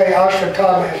 now you say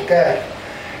Ashwatthama is dead.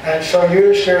 And so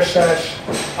Yudhishthira says,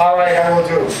 all right, I will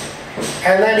do.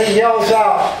 And then he yells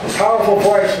out, a powerful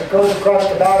voice that goes across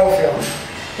the battlefield.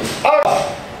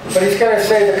 But he's going to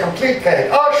say the complete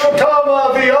thing.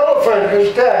 Ashwatthama, the elephant,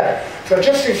 is dead. So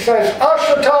just he says,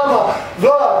 Ashwatthama,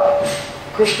 the...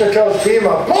 Krishna tells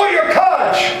Bhima, blow your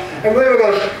conch! And Bhima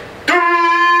goes,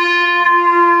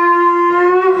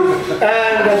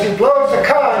 and as he blows the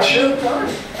conch,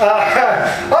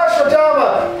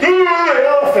 Ashwatthama, the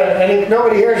elephant, and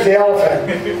nobody hears the elephant.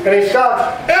 And he stops,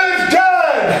 it's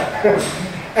dead!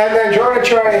 And then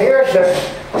Dronacharya hears this,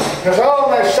 goes, oh,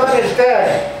 my son is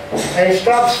dead. And he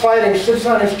stops fighting, sits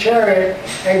on his chariot,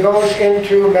 and goes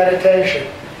into meditation.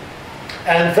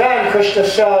 And then Krishna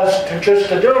says to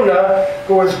Drishtadyumna,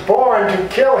 who was born to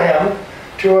kill him,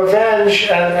 to avenge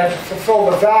and to fulfill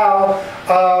the vow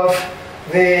of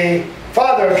the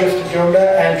father of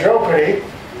Drishtadyumna and Draupadi.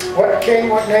 What king,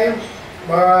 what name?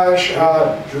 Maharaj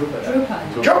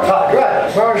Drupad,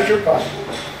 right, Maharaj Drupad.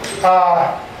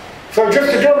 So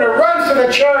Drishtadyumna runs to the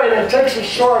chariot and takes his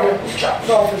sword and chops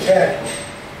off his head.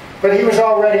 But he was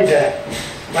already dead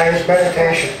by his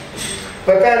meditation.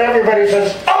 But then everybody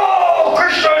says, oh,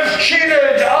 Krishna's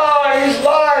cheated, he's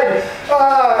lied.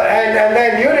 And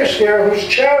then Yudhishthira, whose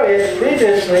chariot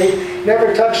previously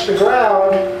never touched the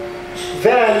ground,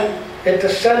 then it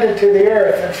descended to the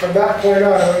earth, and from that point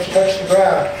on, it always touched the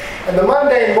ground. And the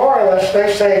mundane moralists, they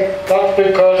say, that's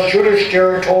because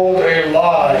Yudhishthira told a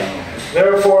lie.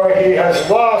 Therefore, he has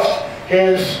lost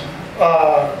his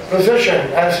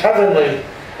position as heavenly,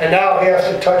 and now he has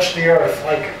to touch the earth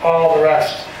like all the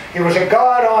rest. He was a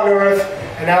god on earth,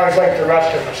 and now he's like the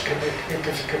rest of us,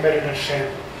 because he committed a sin.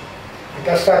 But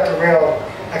that's not the real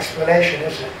explanation,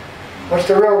 is it? What's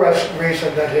the real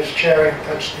reason that his chariot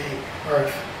touched the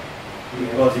earth?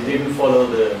 Because he didn't follow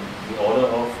the order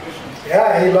of Krishna.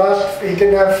 Yeah, he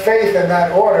didn't have faith in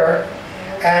that order,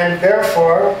 and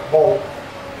therefore, boom,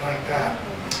 like that.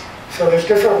 So there's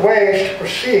different ways to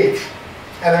perceive,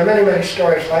 and there are many, many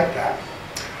stories like that.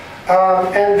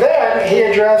 And then he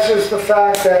addresses the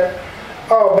fact that,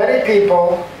 many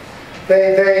people,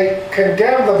 they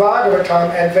condemn the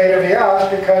Bhagavatam and Vedavyas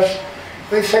because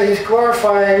they say he's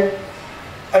glorifying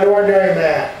an ordinary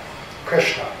man,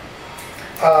 Krishna.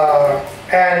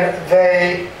 And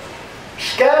they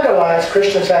scandalize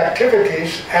Krishna's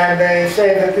activities, and they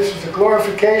say that this is a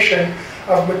glorification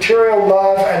of material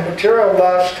love and material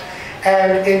lust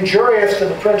and injurious to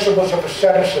the principles of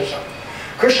asceticism.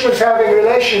 Krishna's having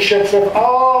relationships with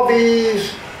all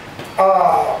these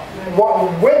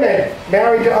women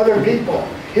married to other people.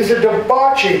 He's a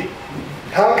debauchee.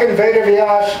 How can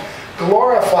Vedavyas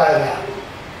glorify that?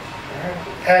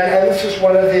 And this is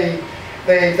one of the,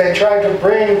 they tried to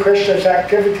bring Krishna's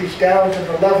activities down to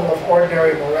the level of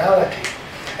ordinary morality.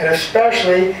 And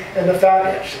especially in the fact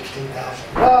he had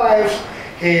 16,000 wives,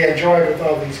 he enjoyed with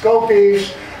all these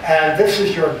gopis, and this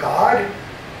is your God?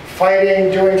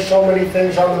 Fighting, doing so many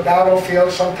things on the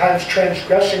battlefield, sometimes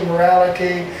transgressing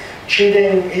morality,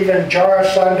 cheating even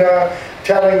Jarasandha,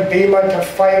 telling Bhima to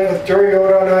fight with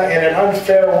Duryodhana in an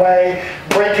unfair way,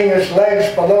 breaking his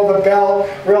legs below the belt.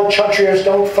 Real Kshatriyas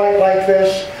don't fight like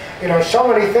this. You know, so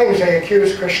many things they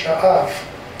accuse Krishna of.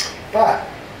 But,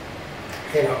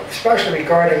 you know, especially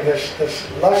regarding this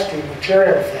lusty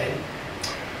material thing,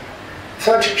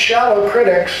 such shallow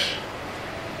critics,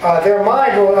 their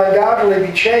mind will undoubtedly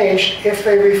be changed if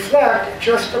they reflect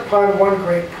just upon one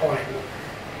great point.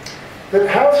 That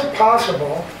how is it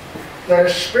possible that a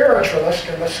spiritualist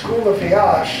in the school of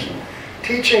Vyas,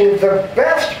 teaching the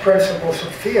best principles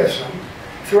of theism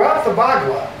throughout the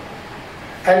Bhagavad,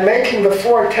 and making the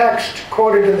four texts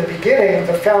quoted in the beginning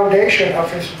the foundation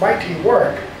of his mighty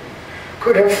work,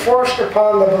 could have forced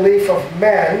upon the belief of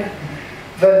men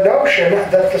the notion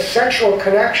that the sexual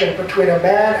connection between a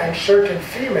man and certain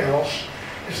females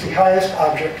is the highest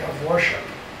object of worship.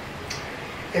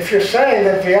 If you're saying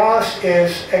that Vyas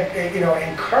is,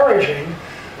 encouraging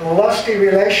lusty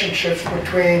relationships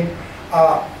between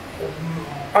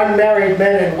unmarried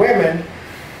men and women,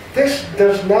 this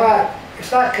does not,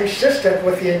 it's not consistent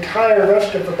with the entire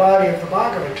rest of the body of the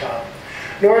Bhagavatam,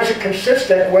 nor is it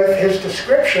consistent with his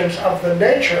descriptions of the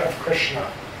nature of Krishna.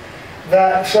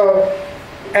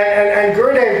 And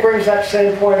Gurudev brings that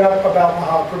same point up about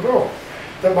Mahaprabhu.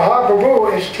 That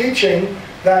Mahaprabhu is teaching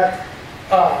that,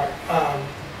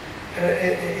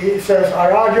 he says,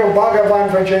 Aradyo Bhagavan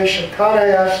Vrajesha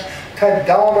Kanayas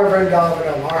Tadalma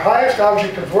Vrindavanam. Our highest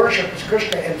object of worship is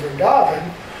Krishna in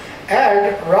Vrindavan,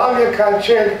 and Ramya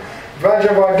Kanchid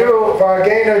Vrajavadu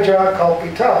Vargena Ja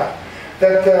Kalpita.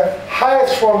 That the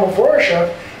highest form of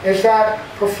worship is that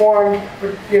performed,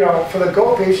 for the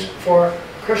gopis for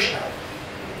Krishna.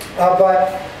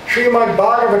 But Srimad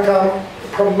Bhagavatam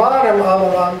Pramanam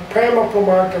Amalam Prema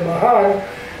Pumarta Mahan,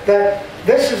 that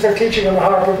this is the teaching of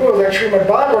Mahaprabhu, that Srimad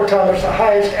Bhagavatam is the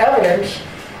highest evidence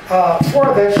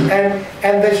for this,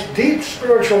 and this deep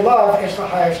spiritual love is the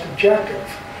highest objective.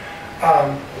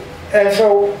 And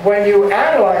so when you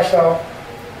analyze, though,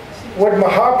 would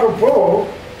Mahaprabhu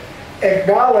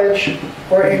acknowledge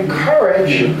or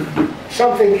encourage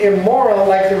something immoral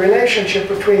like the relationship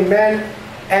between men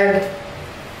and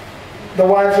the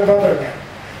wives of other men?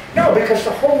 No, because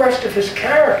the whole rest of his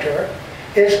character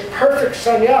is perfect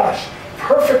sannyas,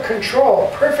 perfect control,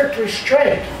 perfect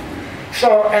restraint.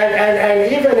 So,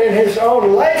 and even in his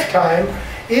own lifetime,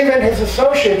 even his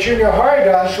associate, Junior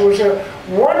Haridas, who was a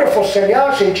wonderful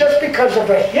sannyasi, just because of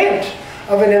a hint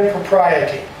of an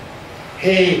impropriety,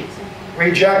 he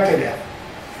rejected him.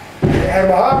 And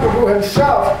Mahaprabhu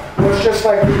himself was just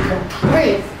like the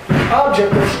complete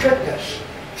object of strictness.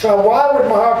 So why would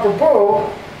Mahaprabhu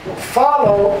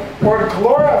follow or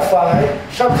glorify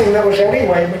something that was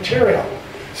anyway material?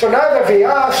 So neither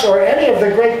Vyas or any of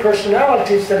the great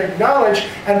personalities that acknowledge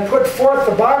and put forth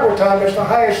the Bhagavatam as the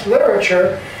highest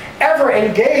literature ever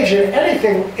engage in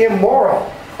anything immoral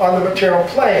on the material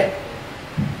plane.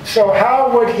 So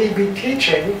how would he be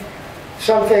teaching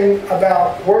something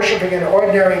about worshiping an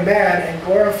ordinary man and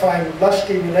glorifying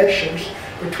lusty relations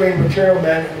between material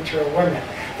men and material women?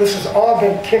 This has all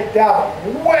been kicked out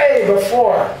way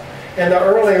before in the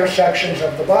earlier sections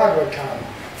of the Bhagavatam,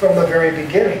 from the very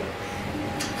beginning.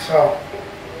 So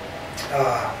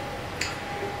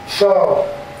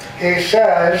he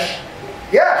says,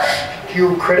 yes,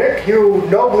 you critic, you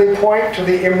nobly point to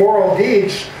the immoral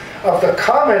deeds of the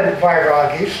common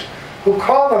Vairagis who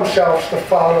call themselves the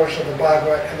followers of the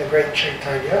Bhagavad and the great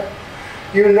Chaitanya.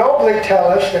 You nobly tell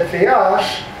us that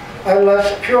Vyas,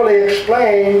 unless purely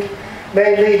explained,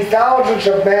 may lead thousands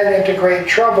of men into great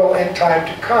trouble in time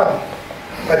to come.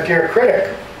 But dear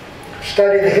critic,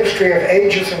 study the history of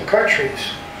ages and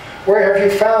countries. Where have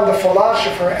you found the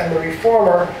philosopher and the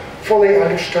reformer fully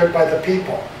understood by the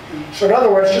people? So in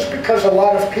other words, just because a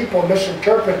lot of people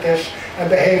misinterpret this and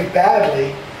behave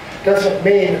badly, doesn't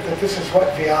mean that this is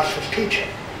what Vyasa was teaching.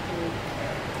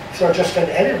 So just in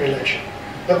any religion.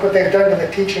 Look what they've done to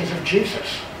the teachings of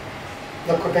Jesus.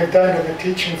 Look what they've done to the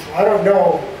teachings. I don't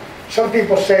know. Some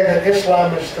people say that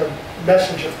Islam is the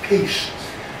message of peace.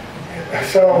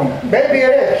 So maybe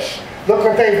it is. Look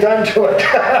what they've done to it.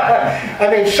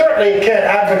 I mean, certainly you can't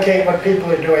advocate what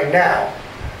people are doing now.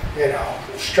 You know,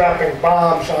 strapping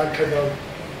bombs onto the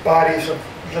bodies of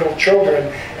little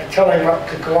children and telling them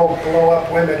to go blow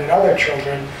up women and other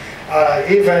children.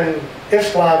 Even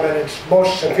Islam in its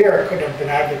most severe could have been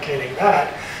advocating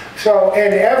that. So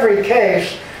in every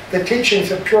case, the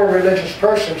teachings of pure religious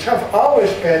persons have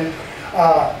always been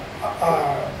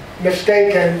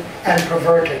mistaken and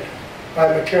perverted by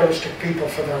materialistic people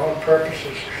for their own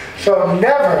purposes. So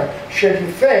never should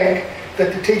you think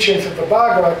that the teachings of the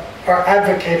Bhagavad are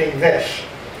advocating this.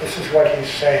 This is what he's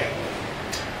saying.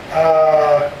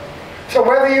 So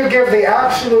whether you give the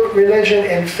absolute religion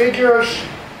in figures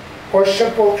or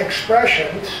simple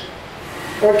expressions,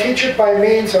 or teach it by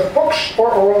means of books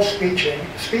or oral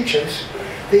speeches,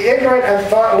 the ignorant and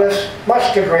thoughtless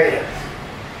must degrade it.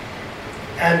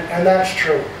 And that's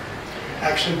true.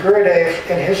 Actually, Gurudev,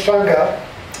 in his Sangha,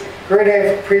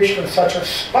 Gurudev preached in such a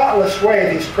spotless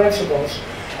way these principles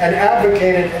and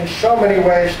advocated in so many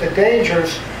ways the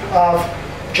dangers of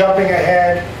jumping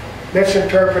ahead,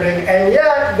 misinterpreting, and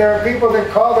yet there are people that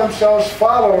call themselves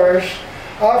followers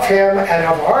of him and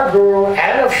of our Guru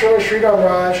and of Srila Sridhar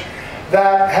Maharaj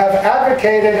that have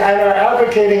advocated and are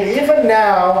advocating even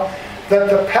now that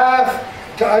the path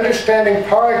to understanding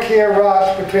Parakya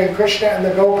Ras between Krishna and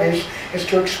the gopis is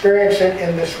to experience it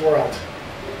in this world.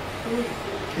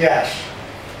 Yes.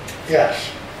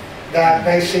 Yes. That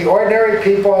they see ordinary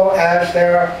people as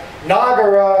their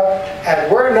Nagara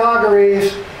and we're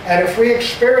Nagaris, and if we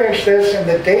experience this and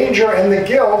the danger and the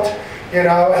guilt, you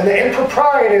know, and the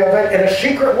impropriety of it in a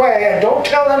secret way, and don't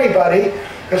tell anybody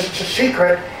because it's a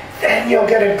secret, then you'll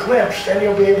get a glimpse, then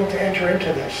you'll be able to enter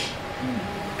into this.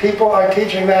 People are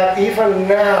teaching that even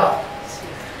now.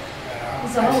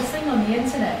 There's a whole thing on the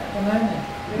internet at the moment.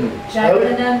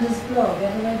 Jagadananda's blog.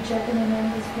 Ever read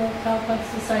Jagadananda's blog,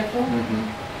 Prabhupada's disciple?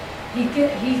 He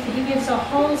gives a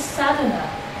whole sadhana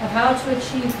of how to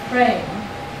achieve prema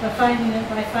by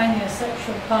finding a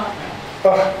sexual partner.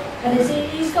 And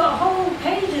he's got whole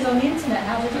pages on the internet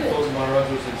how to do it. I thought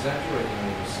Maharaj was exaggerating when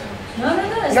he was saying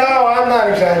this. No, I'm not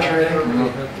exaggerating.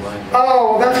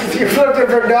 Oh, that's because you've lived in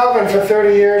Vrindavan for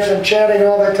 30 years and chanting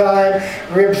all the time,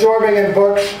 reabsorbing in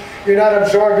books. You're not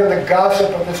absorbed in the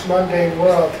gossip of this mundane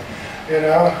world, you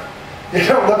know? You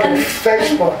don't look at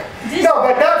Facebook. No,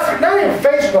 but not even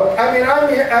Facebook. I mean,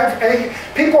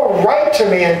 people write to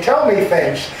me and tell me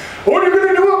things. What are you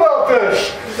going to do about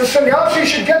this? The sannyasis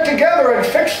should get together and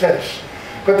fix this.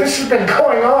 But this has been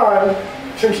going on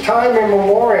since time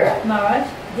immemorial. Maharaj,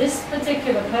 this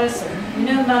particular person, you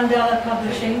know Mandala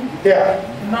Publishing? Yeah.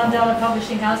 The Mandala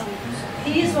Publishing House.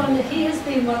 He has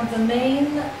been one of the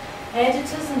main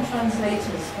editors and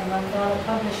translators for Mandala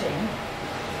Publishing.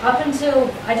 Up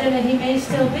until, I don't know, he may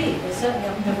still be, but certainly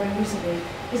up until very recently.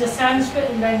 He's a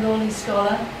Sanskrit and Bengali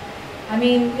scholar. I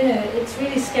mean, you know, it's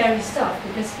really scary stuff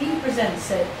because he presents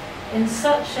it in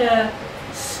such a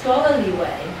scholarly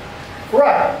way.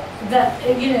 Right. That,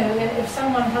 you know, if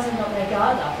someone hasn't got their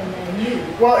guard up and they're new.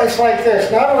 Well, it's like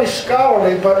this, not only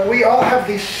scholarly, but we all have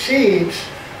these seeds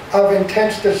of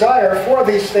intense desire for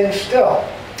these things still.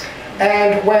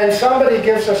 And when somebody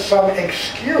gives us some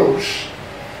excuse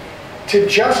to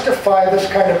justify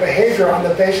this kind of behavior on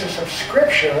the basis of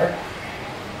scripture,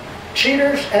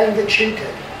 cheaters and the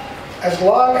cheated. As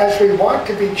long as we want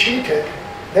to be cheated,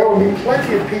 there will be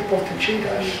plenty of people to cheat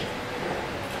us.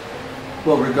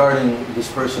 Well, regarding this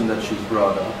person that she's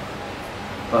brought up,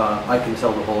 I can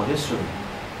tell the whole history.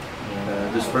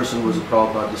 This person was a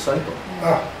Prabhupada disciple.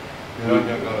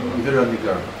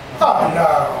 Hiranyagarbha. Oh,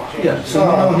 no. Yeah, so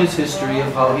you know his history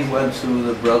of how he went to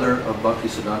the brother of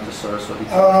Bhaktisiddhanta Saraswati,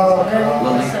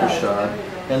 Lalit Prasad,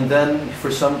 and then for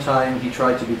some time he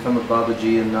tried to become a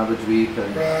Babaji in Navadvip,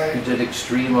 and he did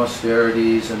extreme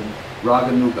austerities and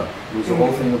Raganuga. It was the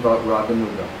whole thing about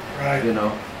Raganuga, you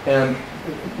know, and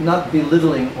not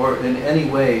belittling or in any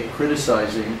way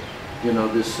criticizing, you know,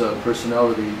 this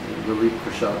personality, Lalit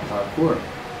Prasad Thakur,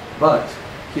 but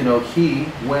you know, he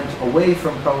went away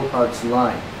from Prabhupada's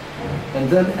line. And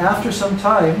then after some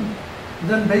time,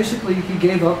 then basically he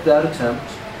gave up that attempt,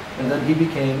 and then he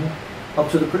became, up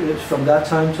to from that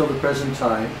time till the present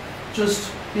time,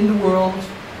 just in the world,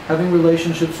 having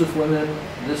relationships with women,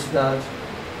 this, that.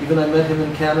 Even I met him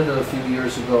in Canada a few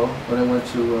years ago when I went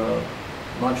to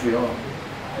Montreal,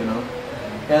 you know.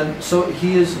 And so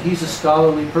he's a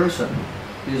scholarly person.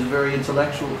 He's a very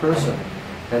intellectual person,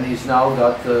 and he's now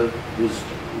got his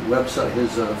website,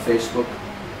 his Facebook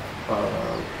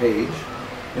page,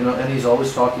 you know, and he's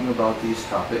always talking about these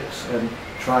topics and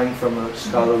trying from a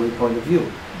scholarly point of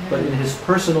view. But in his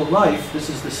personal life, this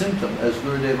is the symptom, as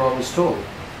Gurudev always told,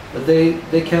 that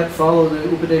they can't follow the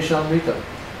Upadeshamrita.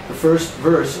 The first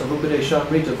verse of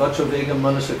Upadeshamrita, Vacha Vegam,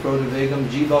 Manasa Krodha Vegam,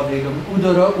 Jiva Vegam,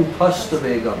 Udara Upasta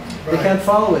Vegam. They can't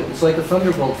follow it. It's like a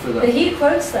thunderbolt for them. But he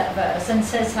quotes that verse and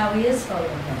says how he is following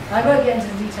them. I won't get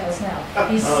into the details now.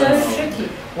 He's so tricky.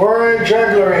 Word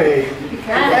jugglery.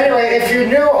 Anyway, if you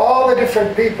knew all the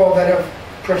different people that have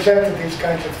presented these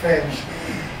kinds of things,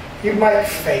 you might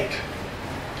faint.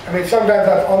 I mean, sometimes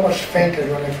I've almost fainted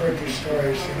when I've heard these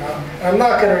stories, you know. And I'm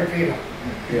not going to repeat them.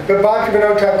 Yeah. But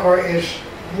Bhaktivinoda Thakur is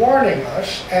warning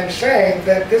us and saying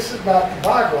that this is not the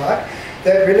Bhagavad,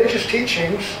 that religious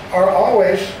teachings are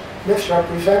always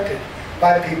misrepresented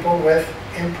by people with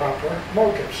improper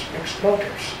motives, mixed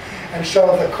motives. And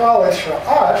so the call is for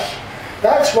us.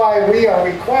 That's why we are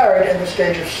required in the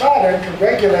stage of sadhana to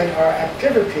regulate our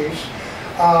activities,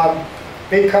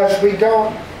 because we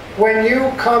don't, when you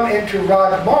come into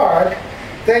Rag Marg,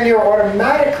 then you're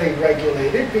automatically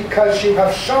regulated because you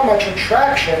have so much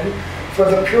attraction for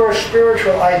the pure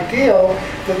spiritual ideal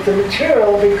that the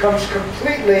material becomes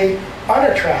completely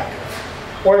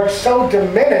unattractive, or it's so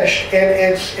diminished in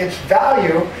its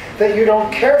value that you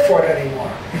don't care for it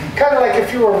anymore. Kind of like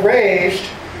if you were raised,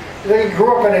 then you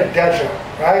grew up in a desert,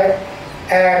 right?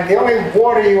 And the only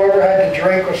water you ever had to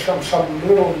drink was from some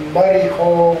little muddy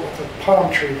hole with a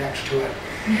palm tree next to it.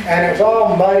 And it was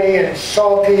all muddy and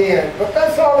salty, but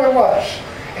that's all there was.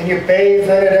 And you bathed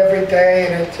in it every day,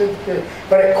 and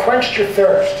but it quenched your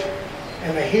thirst.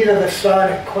 In the heat of the sun,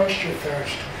 it quenched your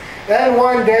thirst. Then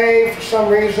one day, for some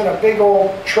reason, a big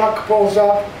old truck pulls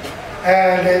up,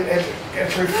 and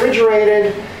it's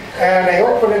refrigerated, and they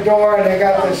open the door, and they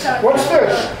got this, what's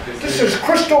this? This is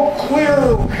crystal clear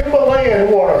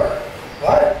Himalayan water.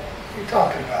 What are you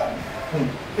talking about?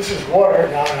 This is water.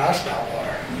 No, that's not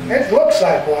water. It looks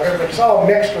like water, but it's all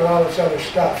mixed with all this other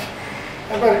stuff.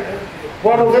 But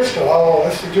what will this do? Oh,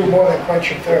 this will do more than quench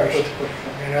your thirst.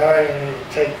 You know, and you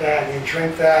take that and you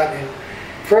drink that. And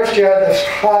first you have this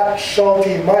hot,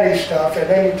 salty, muddy stuff, and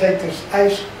then you take this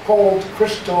ice-cold,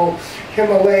 crystal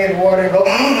Himalayan water and go,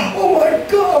 oh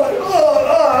my God!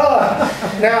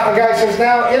 Now, a guy says,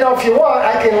 now, you know, if you want,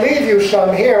 I can leave you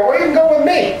some here, or you can go with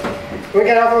me. We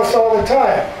can have this all the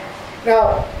time.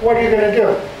 Now, what are you going to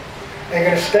do? You're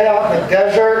going to stay out in the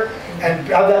desert and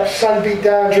have that sun beat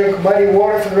down, drink muddy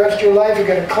water for the rest of your life. You're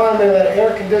going to climb into that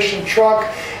air-conditioned truck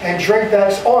and drink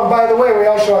that. Oh, and by the way, we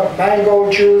also have mango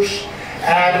juice,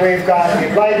 and we've got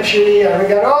lychee, and we've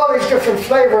got all these different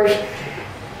flavors,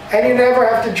 and you never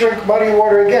have to drink muddy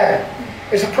water again.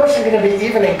 Is a person going to be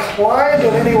even inclined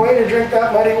in any way to drink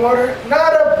that muddy water?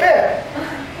 Not a bit.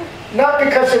 Not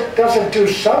because it doesn't do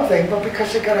something, but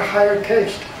because it got a higher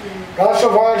taste.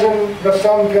 Rasavajan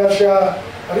Rasam Vyasya.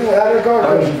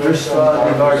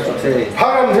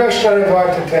 Haram Drishta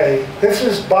Nivartate. This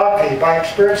is bhakti. By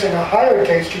experiencing a higher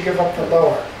taste, you give up the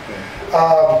lower.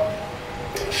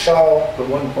 But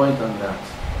one point on that.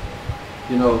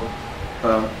 You know,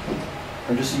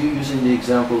 I'm just using the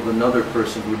example of another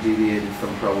person who deviated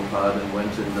from Prabhupada and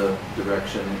went in the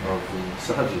direction of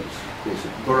the Sahajis,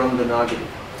 basically. Gauranga Nagari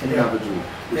in Navadvip,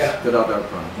 Gadadhar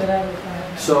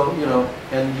Pran. So, you know,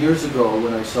 and years ago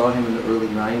when I saw him in the early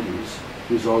 90s,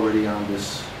 he was already on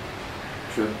this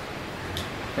trip.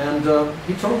 And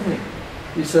he told me,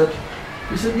 he said,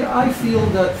 yeah, I feel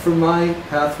that for my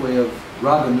pathway of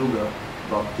Raganuga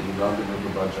Bhakti, Raganuga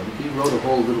Bhajan, he wrote a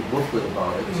whole little booklet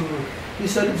about it. He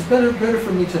said, it's better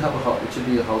for me to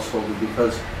be a householder,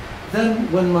 because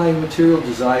then when my material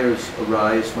desires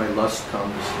arise, my lust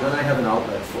comes, then I have an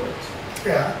outlet for it.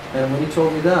 Yeah. And when he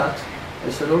told me that, I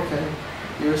said, okay,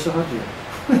 you're a Sahaja.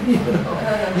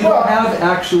 You don't have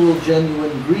actual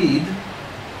genuine greed,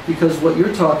 because what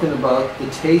you're talking about, the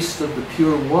taste of the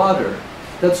pure water,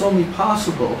 that's only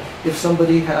possible if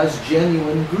somebody has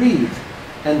genuine greed.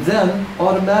 And then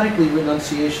automatically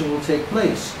renunciation will take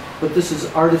place. But this is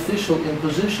artificial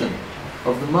imposition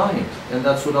of the mind, and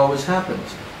that's what always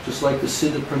happens. Just like the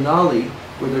Siddha Pranali,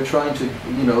 where they're trying to,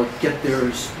 you know, get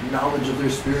their knowledge of their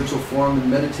spiritual form and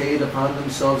meditate upon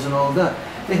themselves and all of that.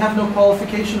 They have no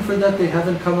qualification for that. They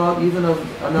haven't come out even of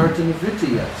anartha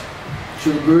nivritti yet.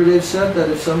 Srila Gurudev said that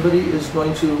if somebody is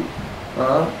going to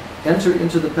enter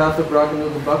into the path of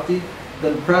Raganuga Bhakti,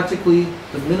 then practically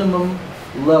the minimum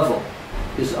level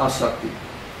is asakti.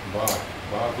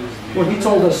 Well, he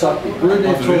told us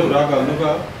Gurudev told us.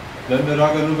 Raganuga, then the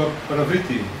Raganuga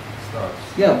Pravritti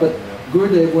starts. Yeah, but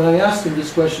Gurudev, when I asked him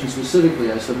this question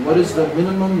specifically, I said, what is the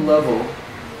minimum level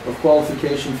of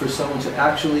qualification for someone to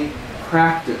actually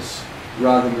practice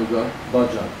Raganuga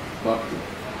Bhajan, Bhakti?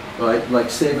 Right? Like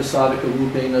Seva Sadhaka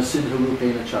Rupena, Siddha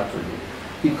Rupena Chaturthi.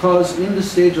 Because in the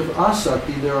stage of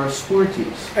Asakti, there are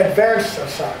spurtis. Advanced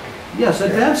Asakti. Yes,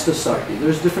 advanced Asakti.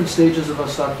 There's different stages of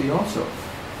Asakti also.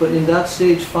 But in that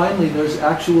stage, finally, there's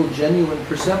actual genuine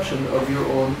perception of your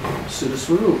own Siddha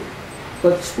Swarup.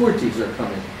 But spurtis are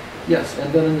coming. Yes,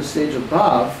 and then in the stage of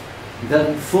Bhav,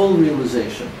 then full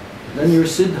realization. Then you're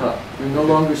Siddha. You're no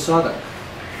longer Sadhak.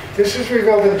 This is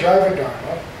revealed in Jaiva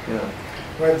Dharma, Yeah.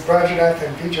 with Brajanath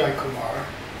and Vijay Kumar.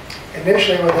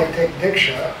 Initially, when they take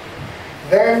Diksha,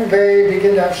 then they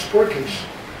begin to have spurtis.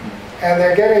 And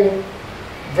they're getting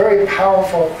very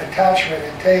powerful attachment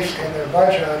and taste in their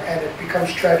bhajan, and it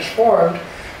becomes transformed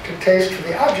to taste for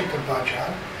the object of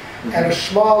bhajan, and a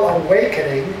small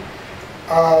awakening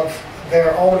of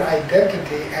their own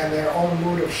identity and their own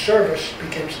mood of service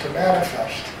begins to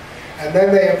manifest. And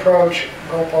then they approach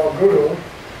Gopal Guru,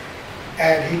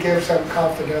 and he gives them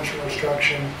confidential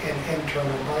instruction in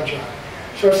internal bhajan.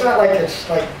 So it's not like it's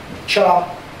like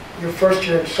chop, your first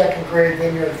year in second grade,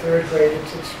 then you're in third grade,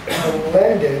 it's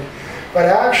blended. But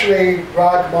actually,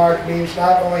 Rag Marg means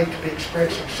not only to be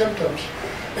experiencing symptoms,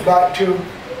 but to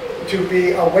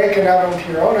be awakened not only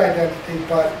to your own identity,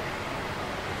 but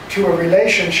to a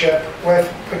relationship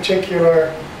with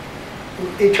particular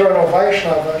eternal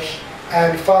Vaishnavas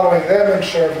and following them in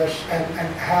service and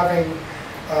having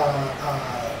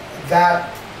that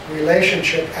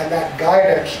relationship and that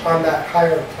guidance on that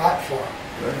higher platform.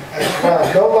 As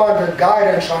well. No longer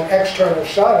guidance on external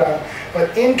sadhana,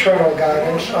 but internal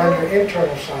guidance on your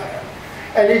internal sadhana.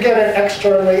 And you get it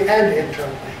externally and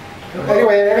internally.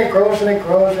 Anyway, and then it grows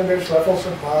and there's levels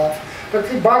of bhav. But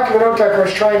the Bhaktivinoda Thakur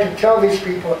is trying to tell these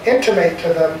people, intimate to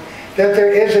them, that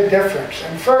there is a difference.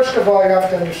 And first of all, you have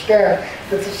to understand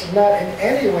that this is not in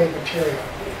any way material.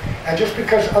 And just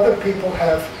because other people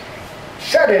have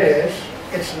said it is,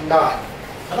 it's not.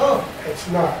 Oh, it's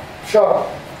not. So,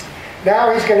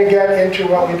 now he's going to get into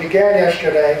what we began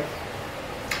yesterday,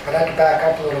 but I have to back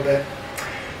up a little bit.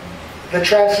 The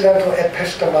transcendental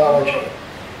epistemology.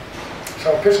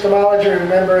 So epistemology,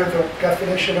 remember the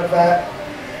definition of that?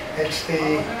 It's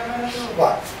the,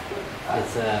 what?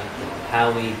 It's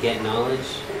how we get knowledge.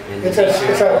 And It's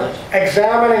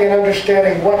examining and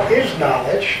understanding what is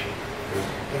knowledge,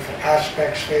 different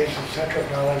aspects, phases, etc.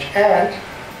 of knowledge, and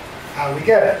how we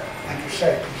get it, like you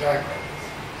say, exactly.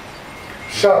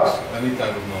 So, Any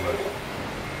type of knowledge.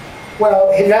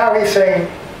 well, now he's saying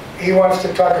he wants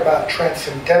to talk about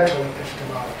transcendental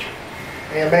epistemology.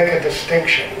 And he'll make a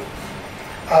distinction.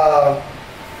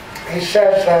 He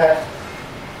says that,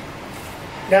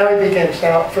 now he begins.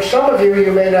 Now, for some of you,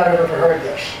 you may not have ever heard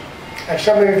this. And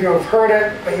some of you have heard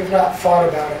it, but you've not thought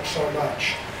about it so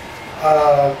much.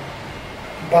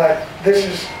 But this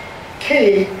is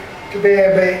key to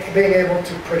being able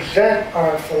to present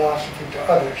our philosophy to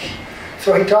others.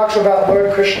 So he talks about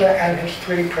Lord Krishna and his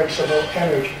three principal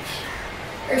energies.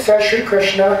 He says Sri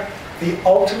Krishna, the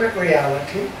ultimate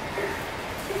reality,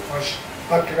 or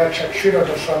Bhaktivinoda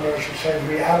Sridhar should say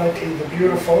reality, the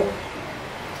beautiful,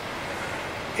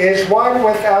 is one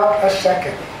without a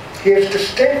second. He is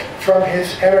distinct from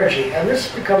his energy, and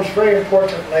this becomes very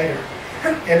important later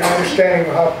in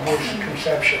understanding Mahaprabhu's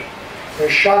conception.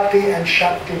 There's Shakti and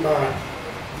Shaktiman.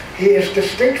 He is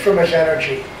distinct from his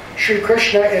energy. Sri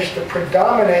Krishna is the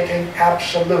predominating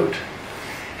absolute.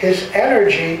 His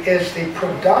energy is the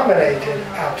predominated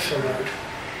absolute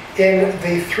in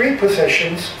the three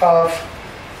positions of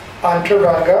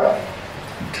Antaranga,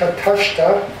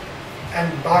 Tatashta,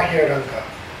 and Bahiranga.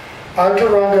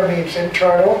 Antaranga means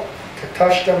internal,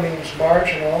 Tatashta means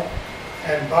marginal,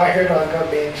 and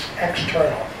Bahiranga means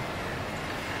external,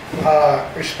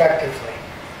 respectively.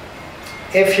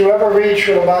 If you ever read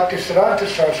Srila Bhaktisiddhanta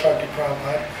Saraswati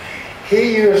Prabhupada,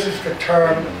 he uses the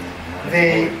term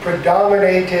the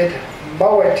predominated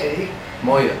moiety.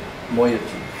 Moiety.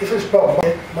 He says both,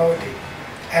 moiety,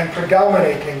 and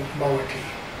predominating moiety.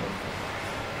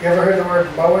 You ever heard the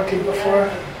word moiety before?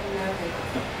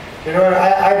 You know what, I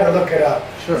had to look it up.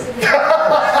 Sure.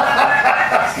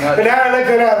 But now I look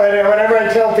it up, and whenever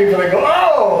I tell people, they go,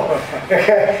 oh!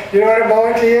 Okay. You know what a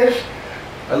moiety is?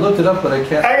 I looked it up, but I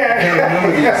can't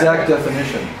remember the exact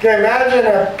definition. Okay, imagine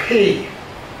a pea,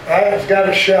 right? It's got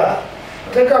a shell.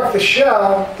 Take off the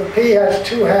shell, the pea has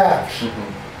two halves.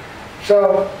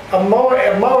 So a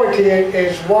moiety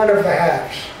is one of the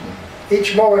halves.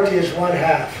 Each moiety is one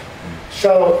half.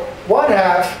 So one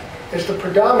half is the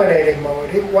predominating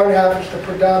moiety, one half is the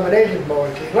predominated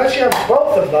moiety. Unless you have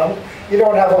both of them, you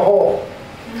don't have a whole.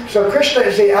 So Krishna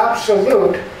is the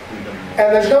absolute,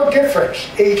 and there's no difference.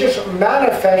 He just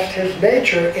manifests his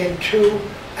nature in two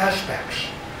aspects.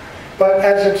 But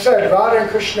as it said, Radha and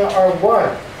Krishna are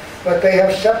one, but they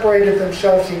have separated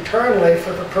themselves eternally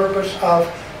for the purpose of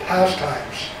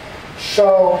pastimes.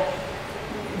 So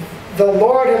the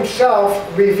Lord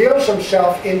himself reveals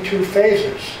himself in two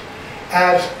phases.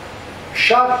 As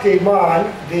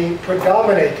Shaktiman, the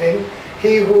predominating,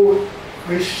 he who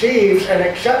receives and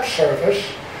accepts service,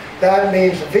 that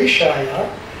means Vishaya,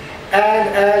 and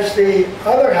as the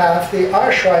other half, the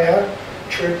Ashraya,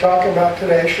 which we're talking about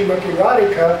today, Srimati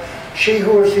Radhika, she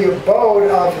who is the abode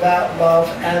of that love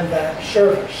and that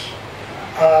service.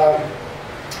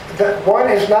 That one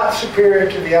is not superior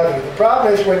to the other. The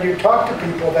problem is when you talk to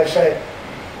people, they say,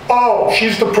 oh,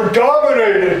 she's the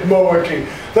predominated moiety.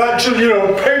 That's a,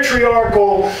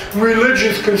 patriarchal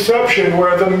religious conception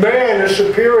where the man is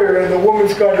superior and the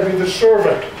woman's got to be the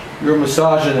servant. You're a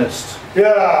misogynist.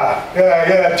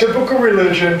 Yeah. Typical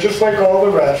religion, just like all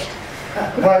the rest.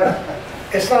 But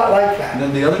it's not like that. And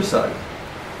then the other side.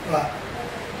 What?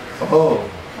 Oh,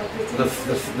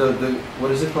 the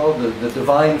what is it called? The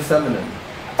divine feminine.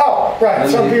 Oh, right.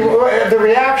 Some people, the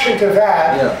reaction to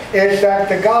that is that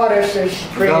the goddess is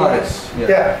supreme. Goddess, and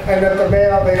that the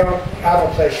male, they don't have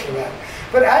a place for that.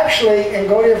 But actually, in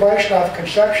Gaudiya Vaishnava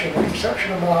conception, the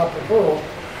conception of Mahaprabhu,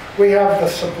 we have the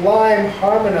sublime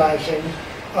harmonizing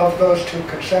of those two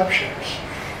conceptions.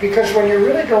 Because when you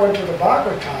really go into the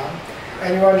Bhagavatam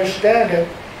and you understand it,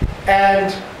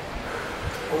 and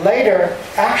later,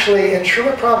 actually in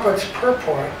Srila Prabhupada's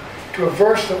purport to a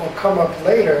verse that will come up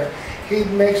later, he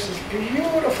makes this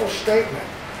beautiful statement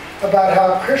about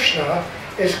how Krishna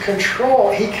is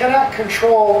control. He cannot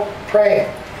control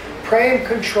praying. Praying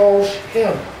controls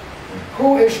him.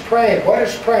 Who is praying? What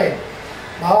is praying?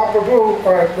 Mahaprabhu,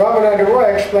 or Ramananda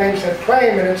Roy, explains that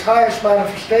praying in its highest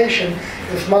manifestation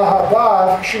is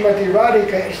Mahabhav. Srimati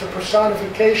Radhika is the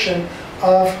personification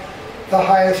of the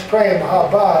highest praying,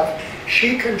 Mahabhav.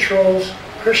 She controls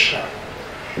Krishna.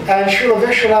 And Srila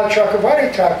Vishwanath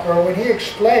Chakravarti Thakur, when he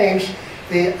explains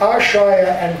the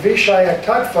Ashraya and Vishaya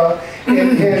Tattva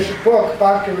in his book,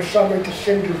 Bhakti Rasamrita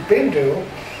Sindhu Bindu,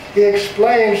 he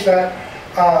explains that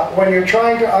when you're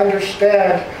trying to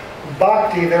understand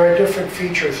Bhakti, there are different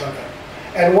features of it.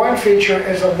 And one feature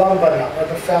is a lambana, or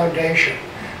the foundation.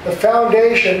 The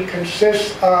foundation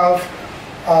consists of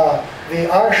the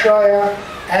Ashraya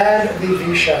and the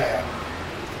Vishaya.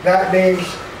 That means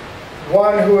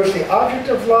one who is the object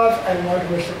of love and one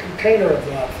who is the container of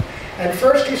love. And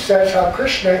first he says how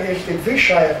Krishna is the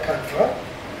Vishaya Tattva,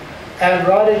 and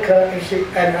Radhika is the,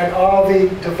 and all the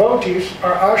devotees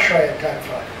are Ashraya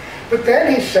Tattva. But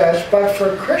then he says, but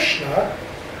for Krishna,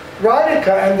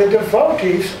 Radhika and the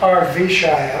devotees are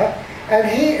Vishaya, and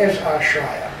he is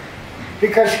Ashraya,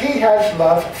 because he has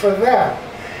love for them.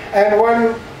 And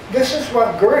when this is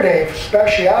what Gurudev's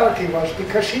speciality was,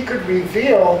 because he could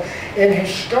reveal in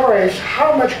his stories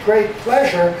how much great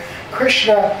pleasure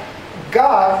Krishna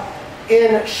got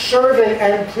in serving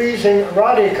and pleasing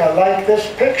Radhika, like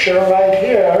this picture right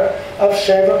here of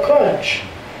Seva Kunj.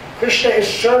 Krishna is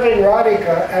serving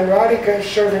Radhika, and Radhika is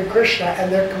serving Krishna,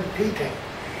 and they're competing.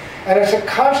 And it's a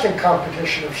constant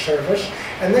competition of service,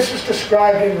 and this is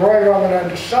described in Roy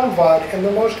Ramananda Samvad in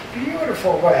the most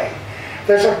beautiful way.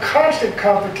 There's a constant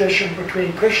competition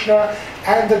between Krishna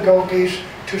and the gopis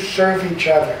to serve each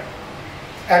other.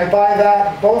 And by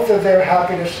that, both of their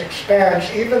happiness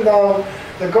expands, even though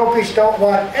the gopis don't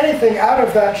want anything out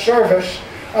of that service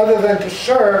other than to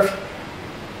serve.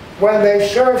 When they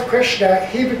serve Krishna,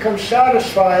 he becomes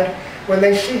satisfied. When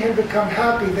they see him become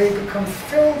happy, they become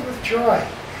filled with joy.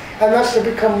 And thus they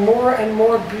become more and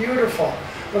more beautiful.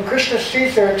 When Krishna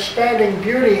sees their expanding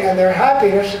beauty and their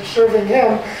happiness in serving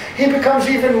him, he becomes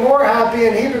even more happy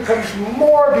and he becomes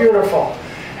more beautiful.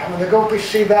 And when the gopis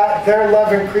see that, their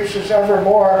love increases ever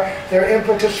more, their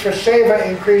impetus for seva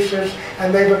increases,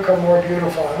 and they become more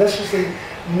beautiful. And this is the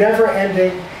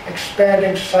never-ending,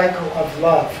 expanding cycle of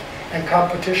love and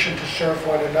competition to serve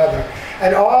one another.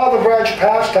 And all the Braj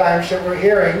pastimes that we're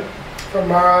hearing from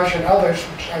Maharaj and others,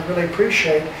 which I really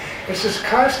appreciate, it's this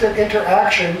constant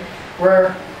interaction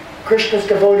where Krishna's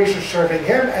devotees are serving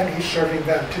him and he's serving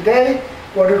them. Today,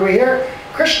 what did we hear?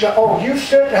 Krishna, oh, you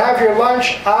sit and have your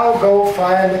lunch, I'll go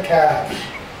find the calves.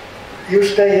 You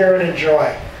stay here and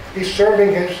enjoy. He's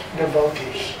serving his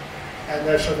devotees. And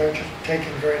so they're just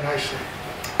taken very nicely.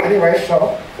 Anyway,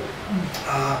 so,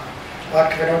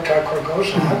 Bhaktivinoda Thakur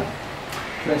goes on.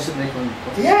 Can I just make one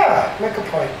point? Yeah, make a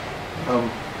point.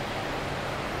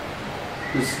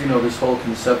 This whole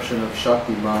conception of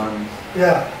Shaktiman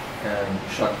Yeah.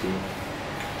 and Shakti,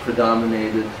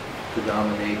 predominated,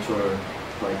 predominator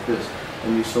like this.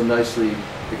 And you so nicely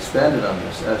expanded on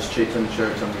this, as Chaitanya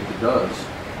Charitamrita does,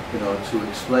 you know, to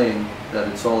explain that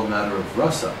it's all a matter of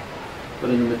rasa. But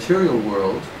in the material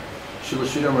world, Srila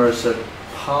Sridhar Maharaj said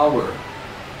power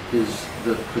is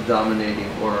the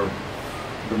predominating or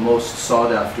the most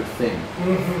sought after thing.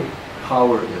 Mm-hmm.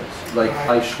 Power is. Like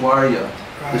Right. Aishwarya,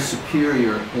 Right. the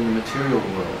superior in the material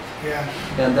world. Yes.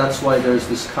 And that's why there's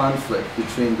this conflict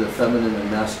between the feminine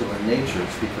and masculine natures,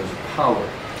 because of power.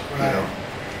 You Right. know?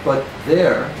 But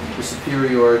there, the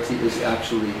superiority is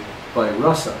actually by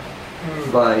rasa,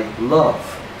 Mm. by love.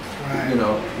 Right. You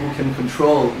know, who can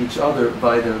control each other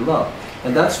by their love.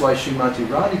 And that's why Srimati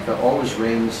Radhika always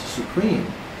reigns supreme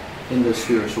in the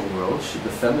spiritual world.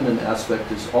 The feminine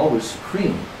aspect is always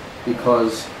supreme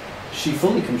because she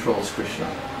fully controls Krishna.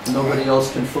 Nobody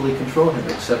else can fully control him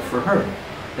except for her.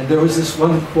 And there was this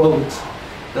one quote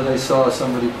that I saw,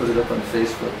 somebody put it up on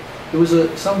Facebook. It was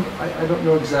I don't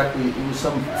know exactly, it was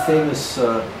some famous,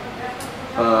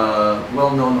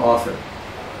 well-known author.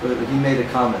 But he made a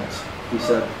comment. He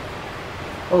said,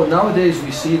 "Oh, nowadays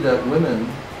we see that women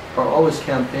are always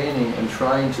campaigning and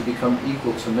trying to become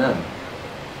equal to men.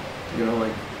 You know,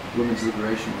 like women's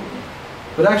liberation movement.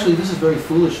 But actually this is very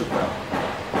foolish of them.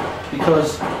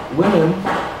 Because women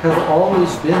have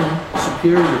always been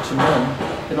superior to men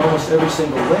in almost every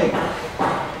single way.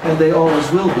 And they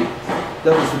always will be."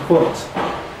 That was the quote.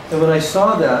 And when I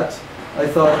saw that, I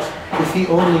thought, if he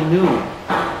only knew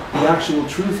the actual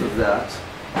truth of that,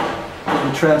 in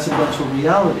the transcendental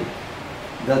reality,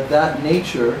 that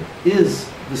nature is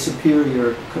the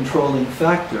superior controlling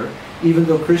factor, even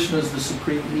though Krishna is the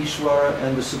supreme Ishvara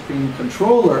and the supreme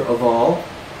controller of all,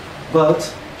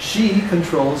 but she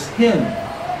controls him.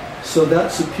 So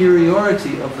that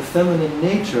superiority of the feminine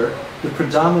nature, the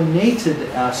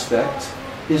predominated aspect,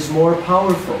 is more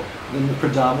powerful than the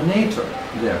predominator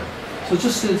there. So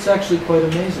it's actually quite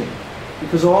amazing,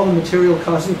 because all the material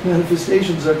cosmic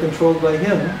manifestations are controlled by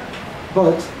him,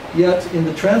 but yet in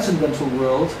the transcendental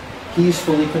world, he's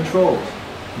fully controlled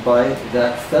by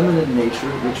that feminine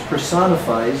nature which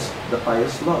personifies the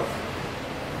highest love.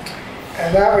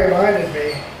 And that reminded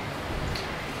me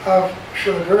of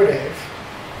Srila Gurudev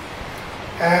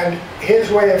and his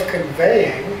way of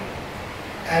conveying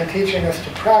and teaching us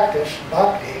to practice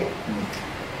bhakti.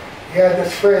 He had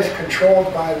this phrase,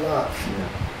 controlled by love.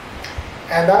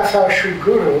 And that's how Sri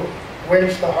Guru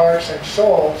wins the hearts and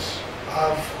souls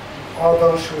of all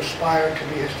those who aspire to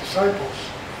be his disciples.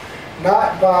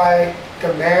 Not by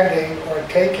demanding or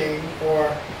taking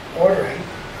or ordering,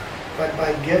 but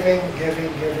by giving.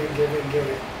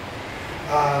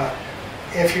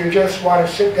 If you just want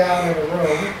to sit down in a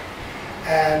room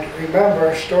and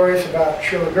remember stories about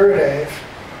Srila Gurudev,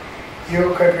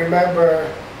 you couldn't remember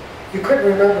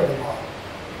them all.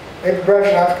 Maybe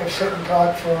Brezhnev could sit and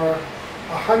talk for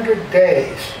 100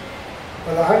 days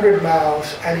with 100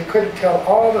 mouths, and he couldn't tell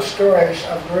all the stories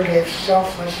of Gurudev's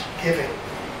selfless giving,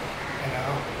 you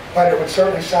know, but it would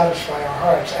certainly satisfy our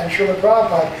hearts. And Srila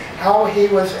Prabhupada, how he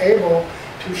was able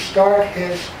to start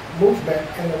his movement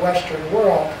in the Western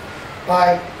world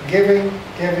by giving,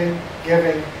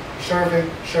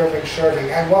 serving.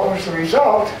 And what was the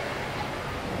result?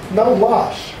 No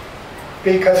loss.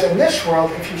 Because in this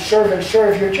world, if you serve and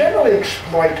serve, you're generally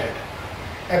exploited.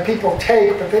 And people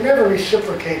take, but they never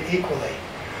reciprocate equally.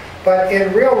 But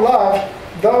in real love,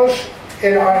 those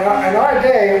in our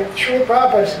day, Srila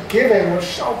Prabhupada's giving was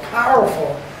so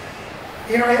powerful.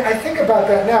 You know, I think about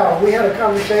that now. We had a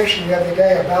conversation the other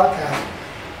day about that.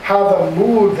 How the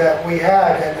mood that we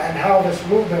had and how this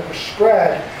movement was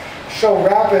spread so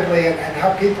rapidly and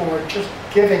how people were just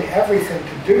giving everything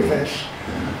to do this.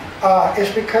 Is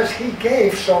because he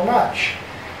gave so much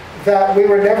that we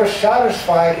were never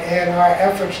satisfied in our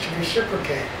efforts to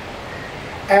reciprocate.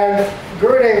 And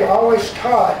Gurudev always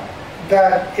taught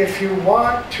that if you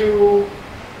want to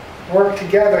work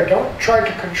together, don't try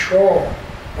to control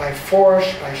by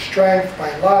force, by strength,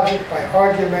 by logic, by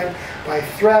argument, by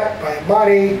threat, by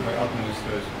money,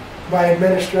 by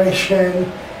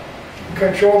administration.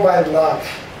 Control by love,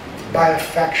 by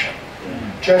affection.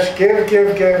 Just give,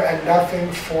 and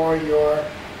nothing for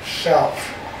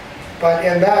yourself. But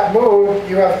in that mood,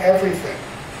 you have everything.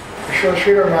 Srila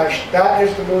Sridhar Maharaj, that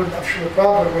is the mood of Srila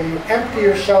Prabhupada, where you empty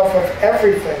yourself of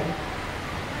everything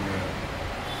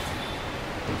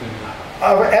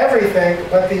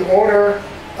but the order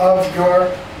of your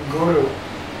Guru.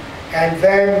 And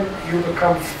then you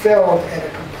become filled in a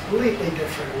completely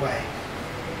different way.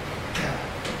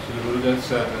 So the Gurudev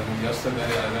said, and yesterday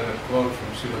I read a quote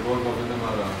from Srila Govinda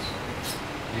Maharaj.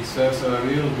 He says, a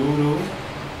real Guru,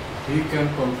 he can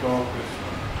control Krishna.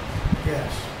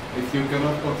 Yes. if you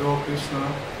cannot control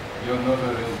Krishna, you're not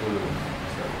a real guru.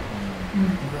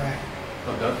 Right.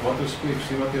 But that's what to speak.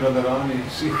 Srimati Radharani,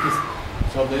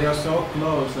 so they are so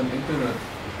close and intimate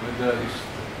with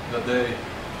that they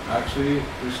actually,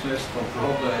 Krishna is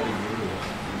controlled by the guru.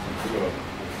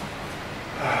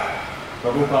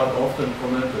 Prabhupada often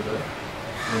commented that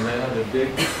when they had a big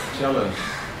challenge,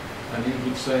 and he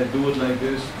would say, do it like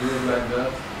this, do it like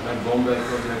that, like Bombay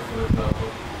project for example.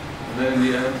 And then in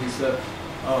the end he said,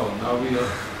 oh, now we are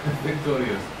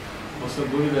victorious. Also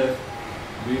Gurudev,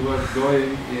 we were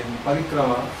going in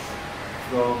Parikrama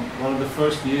from one of the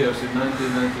first years in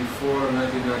 1994 or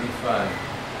 1995.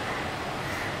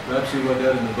 Perhaps you were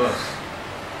there in the bus.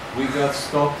 We got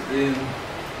stopped in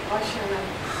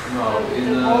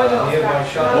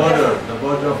the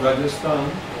border of Rajasthan.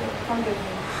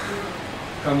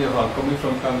 Kamyavan, coming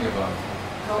from Kamyavan,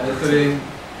 entering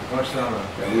Varshana.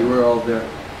 Yeah, we were all there.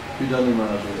 Pridani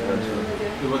Maharaj was there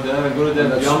too. We were there and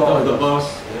Gurudev jumped off the bus.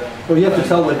 Well, you have to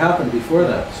tell what happened before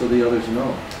that, so the others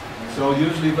know. So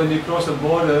usually when you cross a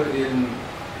border in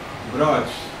Braj,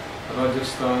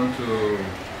 Rajasthan to,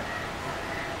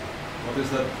 what is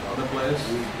that other place?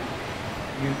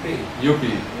 UP.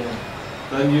 Yeah.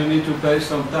 Then you need to pay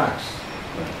some tax.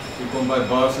 You come by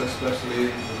bus especially,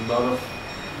 there's a lot of,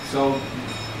 so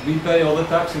we pay all the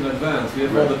tax in advance, we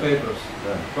have all the papers.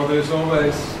 Right. But there's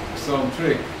always some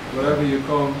trick. Wherever you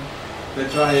come, they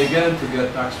try again to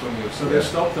get tax from you. So they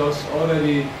stopped us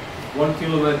already 1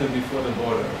 kilometer before the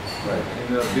border,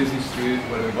 in a busy street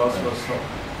where the bus was stopped.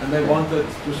 And they wanted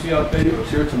to see our papers.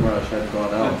 Tirtha Maharaj had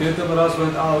gone out. And Tirtha Maharaj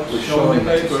went out, showing the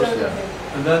papers,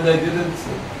 and then they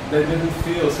didn't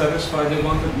feel satisfied, they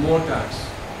wanted more tax.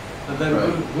 And then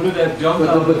Gurudev jumped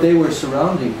out. But they were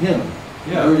surrounding him.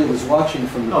 Yeah. Gurudev was watching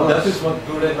from the No, bus. that is what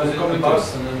Gurudev was coming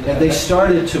to. And they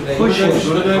started to push him.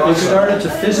 They started to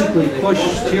physically push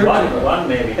Tirtha. One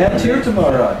maybe. And Tirtha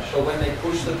Maharaj. So when they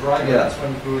push the driver, that's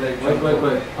when Gurudev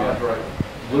Wait. Right.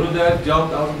 Gurudev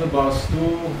jumped out of the bus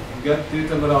to get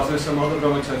Tirtha Maharaj and some other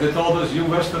Brahmins. They told us, you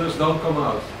Westerners don't come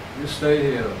out. You stay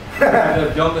here.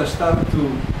 Gurudev jumped and started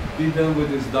to beat them with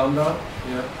his danda.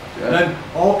 Then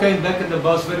all came back in the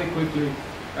bus very quickly,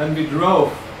 and we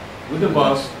drove with the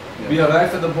bus. We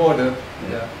arrived at the border,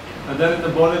 and then at the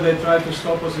border they tried to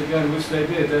stop us again, which they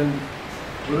did. And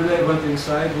Gurudev went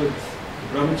inside with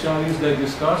brahmacharis, they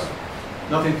discussed,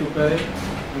 nothing to pay.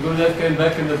 And Gurudev came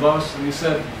back in the bus and he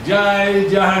said, Jai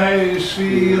Jai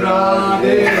Shri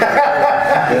Radhe.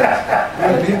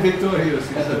 We've been victorious.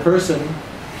 And the person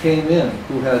came in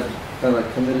who had kind of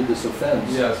like committed this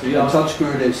offense and touched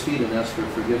Gurudev's feet and asked for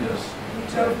forgiveness.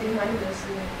 He drove behind us to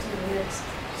the next.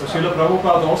 So Srila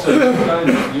Prabhupada also,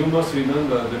 you must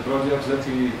remember the projects that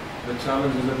the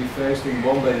challenges that he faced in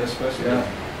Bombay especially. Yeah,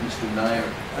 Mr.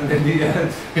 Nayak. And in the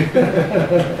end,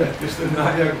 Mr.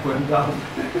 Nayak went down.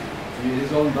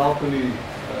 His own balcony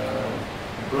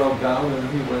broke down and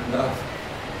he went down.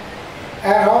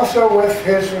 And also with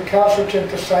his recalcitrant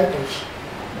disciples.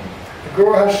 The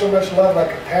Guru has so much love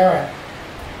like a parent,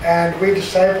 and we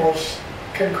disciples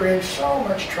can create so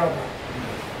much trouble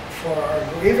for our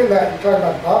Guru. Even that, you're talking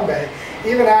about Bombay,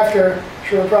 even after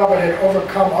Srila Prabhupada had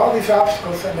overcome all these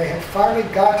obstacles and they had finally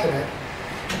gotten it,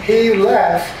 he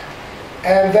left,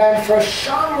 and then for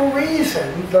some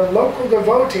reason, the local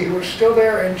devotee who was still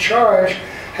there in charge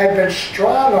had been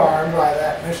strong-armed by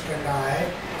that Mr.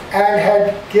 Nayak and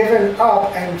had given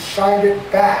up and signed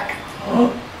it back.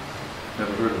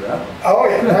 Never heard of that one. Oh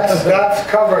yeah, that's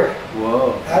covered.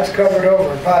 Whoa. That's covered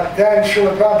over. But then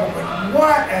Srila Prabhupada went,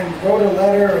 what? And wrote a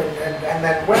letter and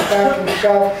then went back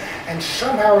himself and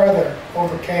somehow or other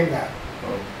overcame that.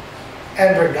 Oh.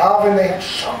 And Vrindavan, they had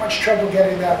so much trouble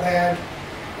getting that land.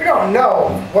 We don't know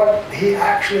what he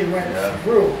actually went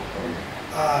through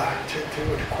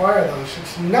to acquire those.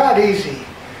 It's not easy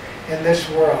in this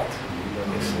world.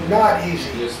 It's not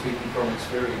easy. You're speaking from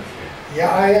experience. Yeah,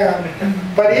 I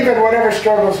am. But even whatever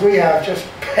struggles we have just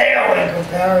pale in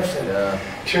comparison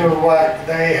to what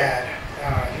they had.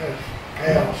 Just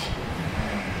pales.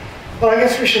 Well, I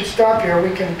guess we should stop here.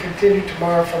 We can continue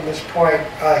tomorrow from this point.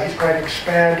 He's going to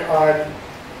expand on,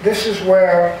 this is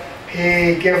where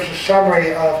he gives a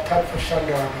summary of Tattva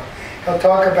Sandarbha. He'll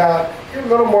talk about, in a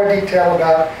little more detail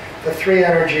about the three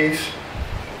energies.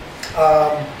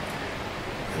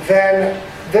 Then,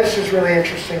 this is really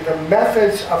interesting, the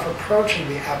methods of approaching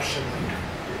the Absolute,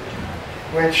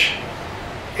 which,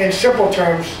 in simple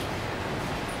terms,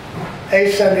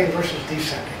 ascending versus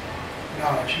descending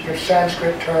knowledge. He gives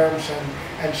Sanskrit terms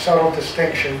and subtle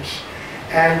distinctions.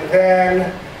 And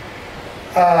then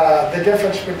the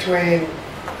difference between,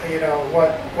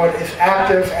 what is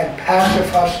active and passive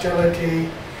hostility,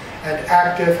 and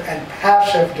active and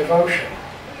passive devotion.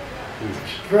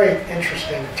 It's very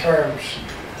interesting terms,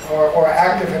 or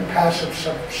active and passive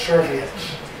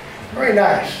subservience. Very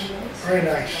nice, very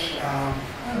nice.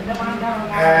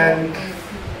 And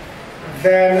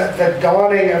then the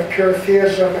dawning of pure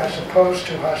theism as opposed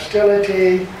to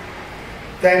hostility.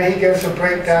 Then he gives a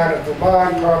breakdown of the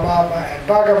Man, Paramatma, and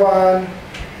Bhagavan.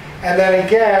 And then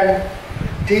again,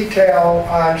 detail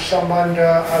on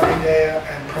Sambandha, Abhideya,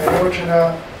 and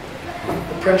Prayojana,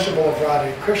 the principle of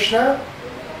Radha and Krishna,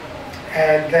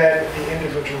 and then the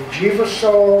individual Jiva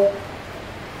soul,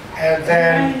 and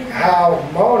then how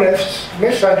monists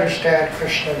misunderstand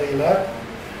Krishna Lila,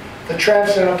 the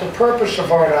transcendental purpose of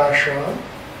Varnashram,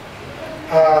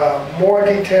 more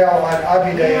detail on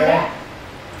Abhideya,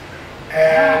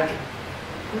 and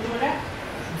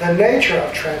the nature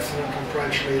of transcendental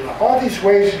branch Lila. All these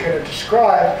ways he's going to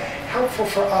describe, helpful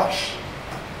for us,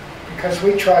 because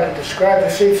we try to describe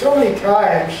this. See, so many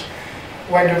times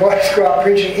when devotees go out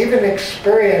preaching, even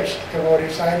experienced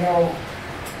devotees, I know,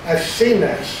 I've seen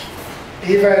this,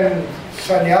 even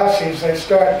sannyasis, they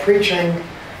start preaching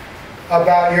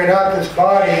about you're not this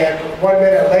body, and 1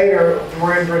 minute later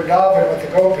we're in Vrindavan with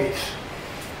the gopis.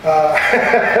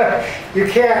 You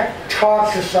can't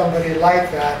talk to somebody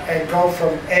like that and go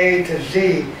from A to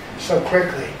Z so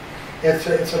quickly. It's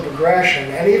a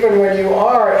progression. And even when you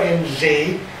are in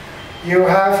Z, you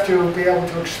have to be able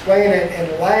to explain it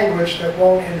in language that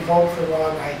won't invoke the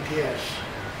wrong ideas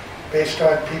based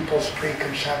on people's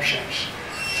preconceptions.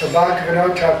 So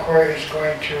Bhaktivinoda Thakur is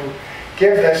going to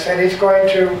give this, and he's going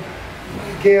to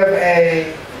give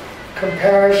a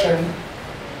comparison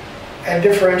and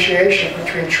differentiation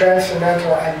between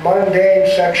transcendental and mundane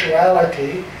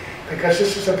sexuality, because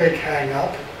this is a big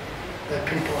hang-up that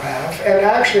people have. And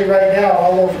actually right now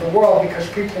all over the world, because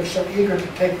people are so eager to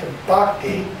take to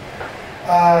Bhakti,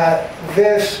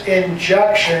 this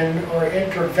injection or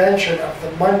intervention of the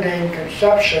mundane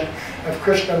conception of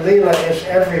Krishna Lila is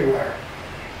everywhere.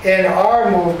 In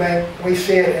our movement, we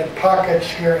see it in pockets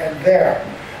here and there.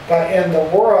 But in the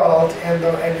world, in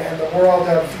the world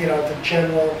of the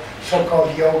general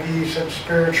so-called yogis and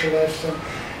spiritualists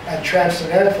and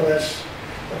transcendentalists,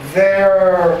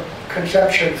 their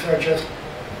conceptions are just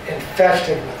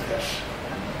infested with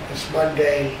this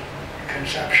mundane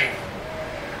conception.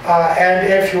 And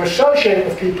if you associate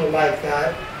with people like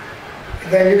that,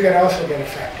 then you can also get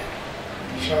affected.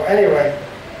 So anyway,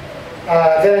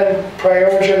 then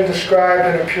Prayojan described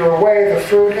in a pure way, the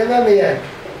fruit, and then the end.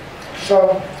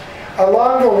 So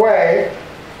along the way,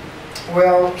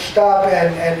 we'll stop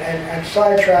and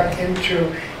sidetrack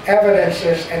into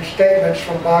evidences and statements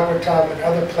from Bhagavatam and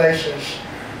other places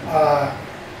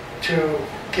to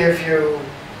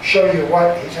show you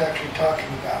what he's actually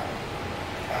talking about.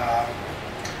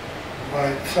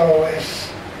 So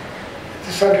is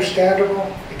this understandable?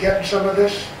 You getting some of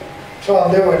this? It's all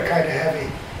new and kind of heavy.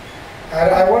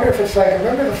 I wonder if it's like,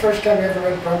 remember the first time you ever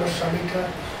read Brahma Samhita?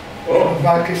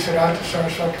 Bhakti Siddhanta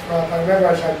Saraswati Prabhupada. I remember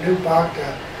I was at New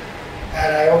Bhakta,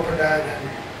 and I opened that, and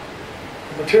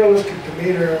the materialistic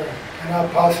demeanor,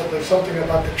 and possibly something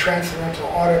about the transcendental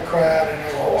autocrat, and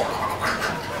I go,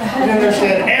 I didn't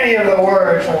understand any of the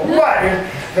words. So what?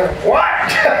 What?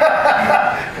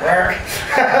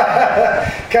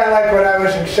 Kind of like when I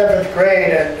was in 7th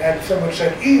grade, and someone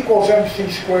said E equals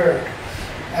MC squared.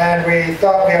 And we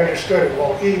thought we understood it.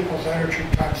 Well, E equals energy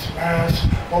times mass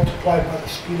multiplied by the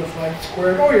speed of light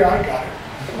squared. Oh yeah, I got it.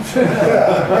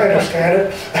 Yeah, I understand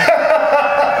it.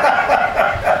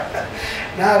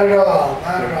 Not at all,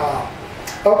 not at all.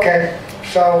 Okay,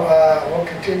 so we'll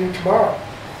continue tomorrow,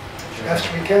 as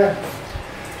best we can.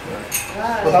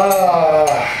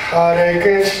 Hare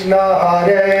Krishna,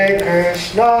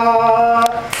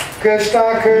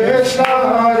 Krishna Krishna,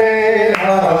 Hare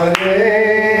Hare,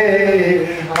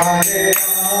 Hare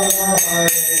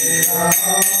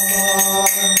Rama,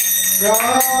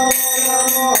 Rama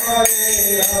Rama,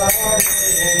 Hare Hare,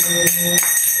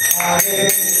 Hare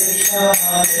Krishna,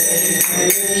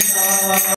 Krishna.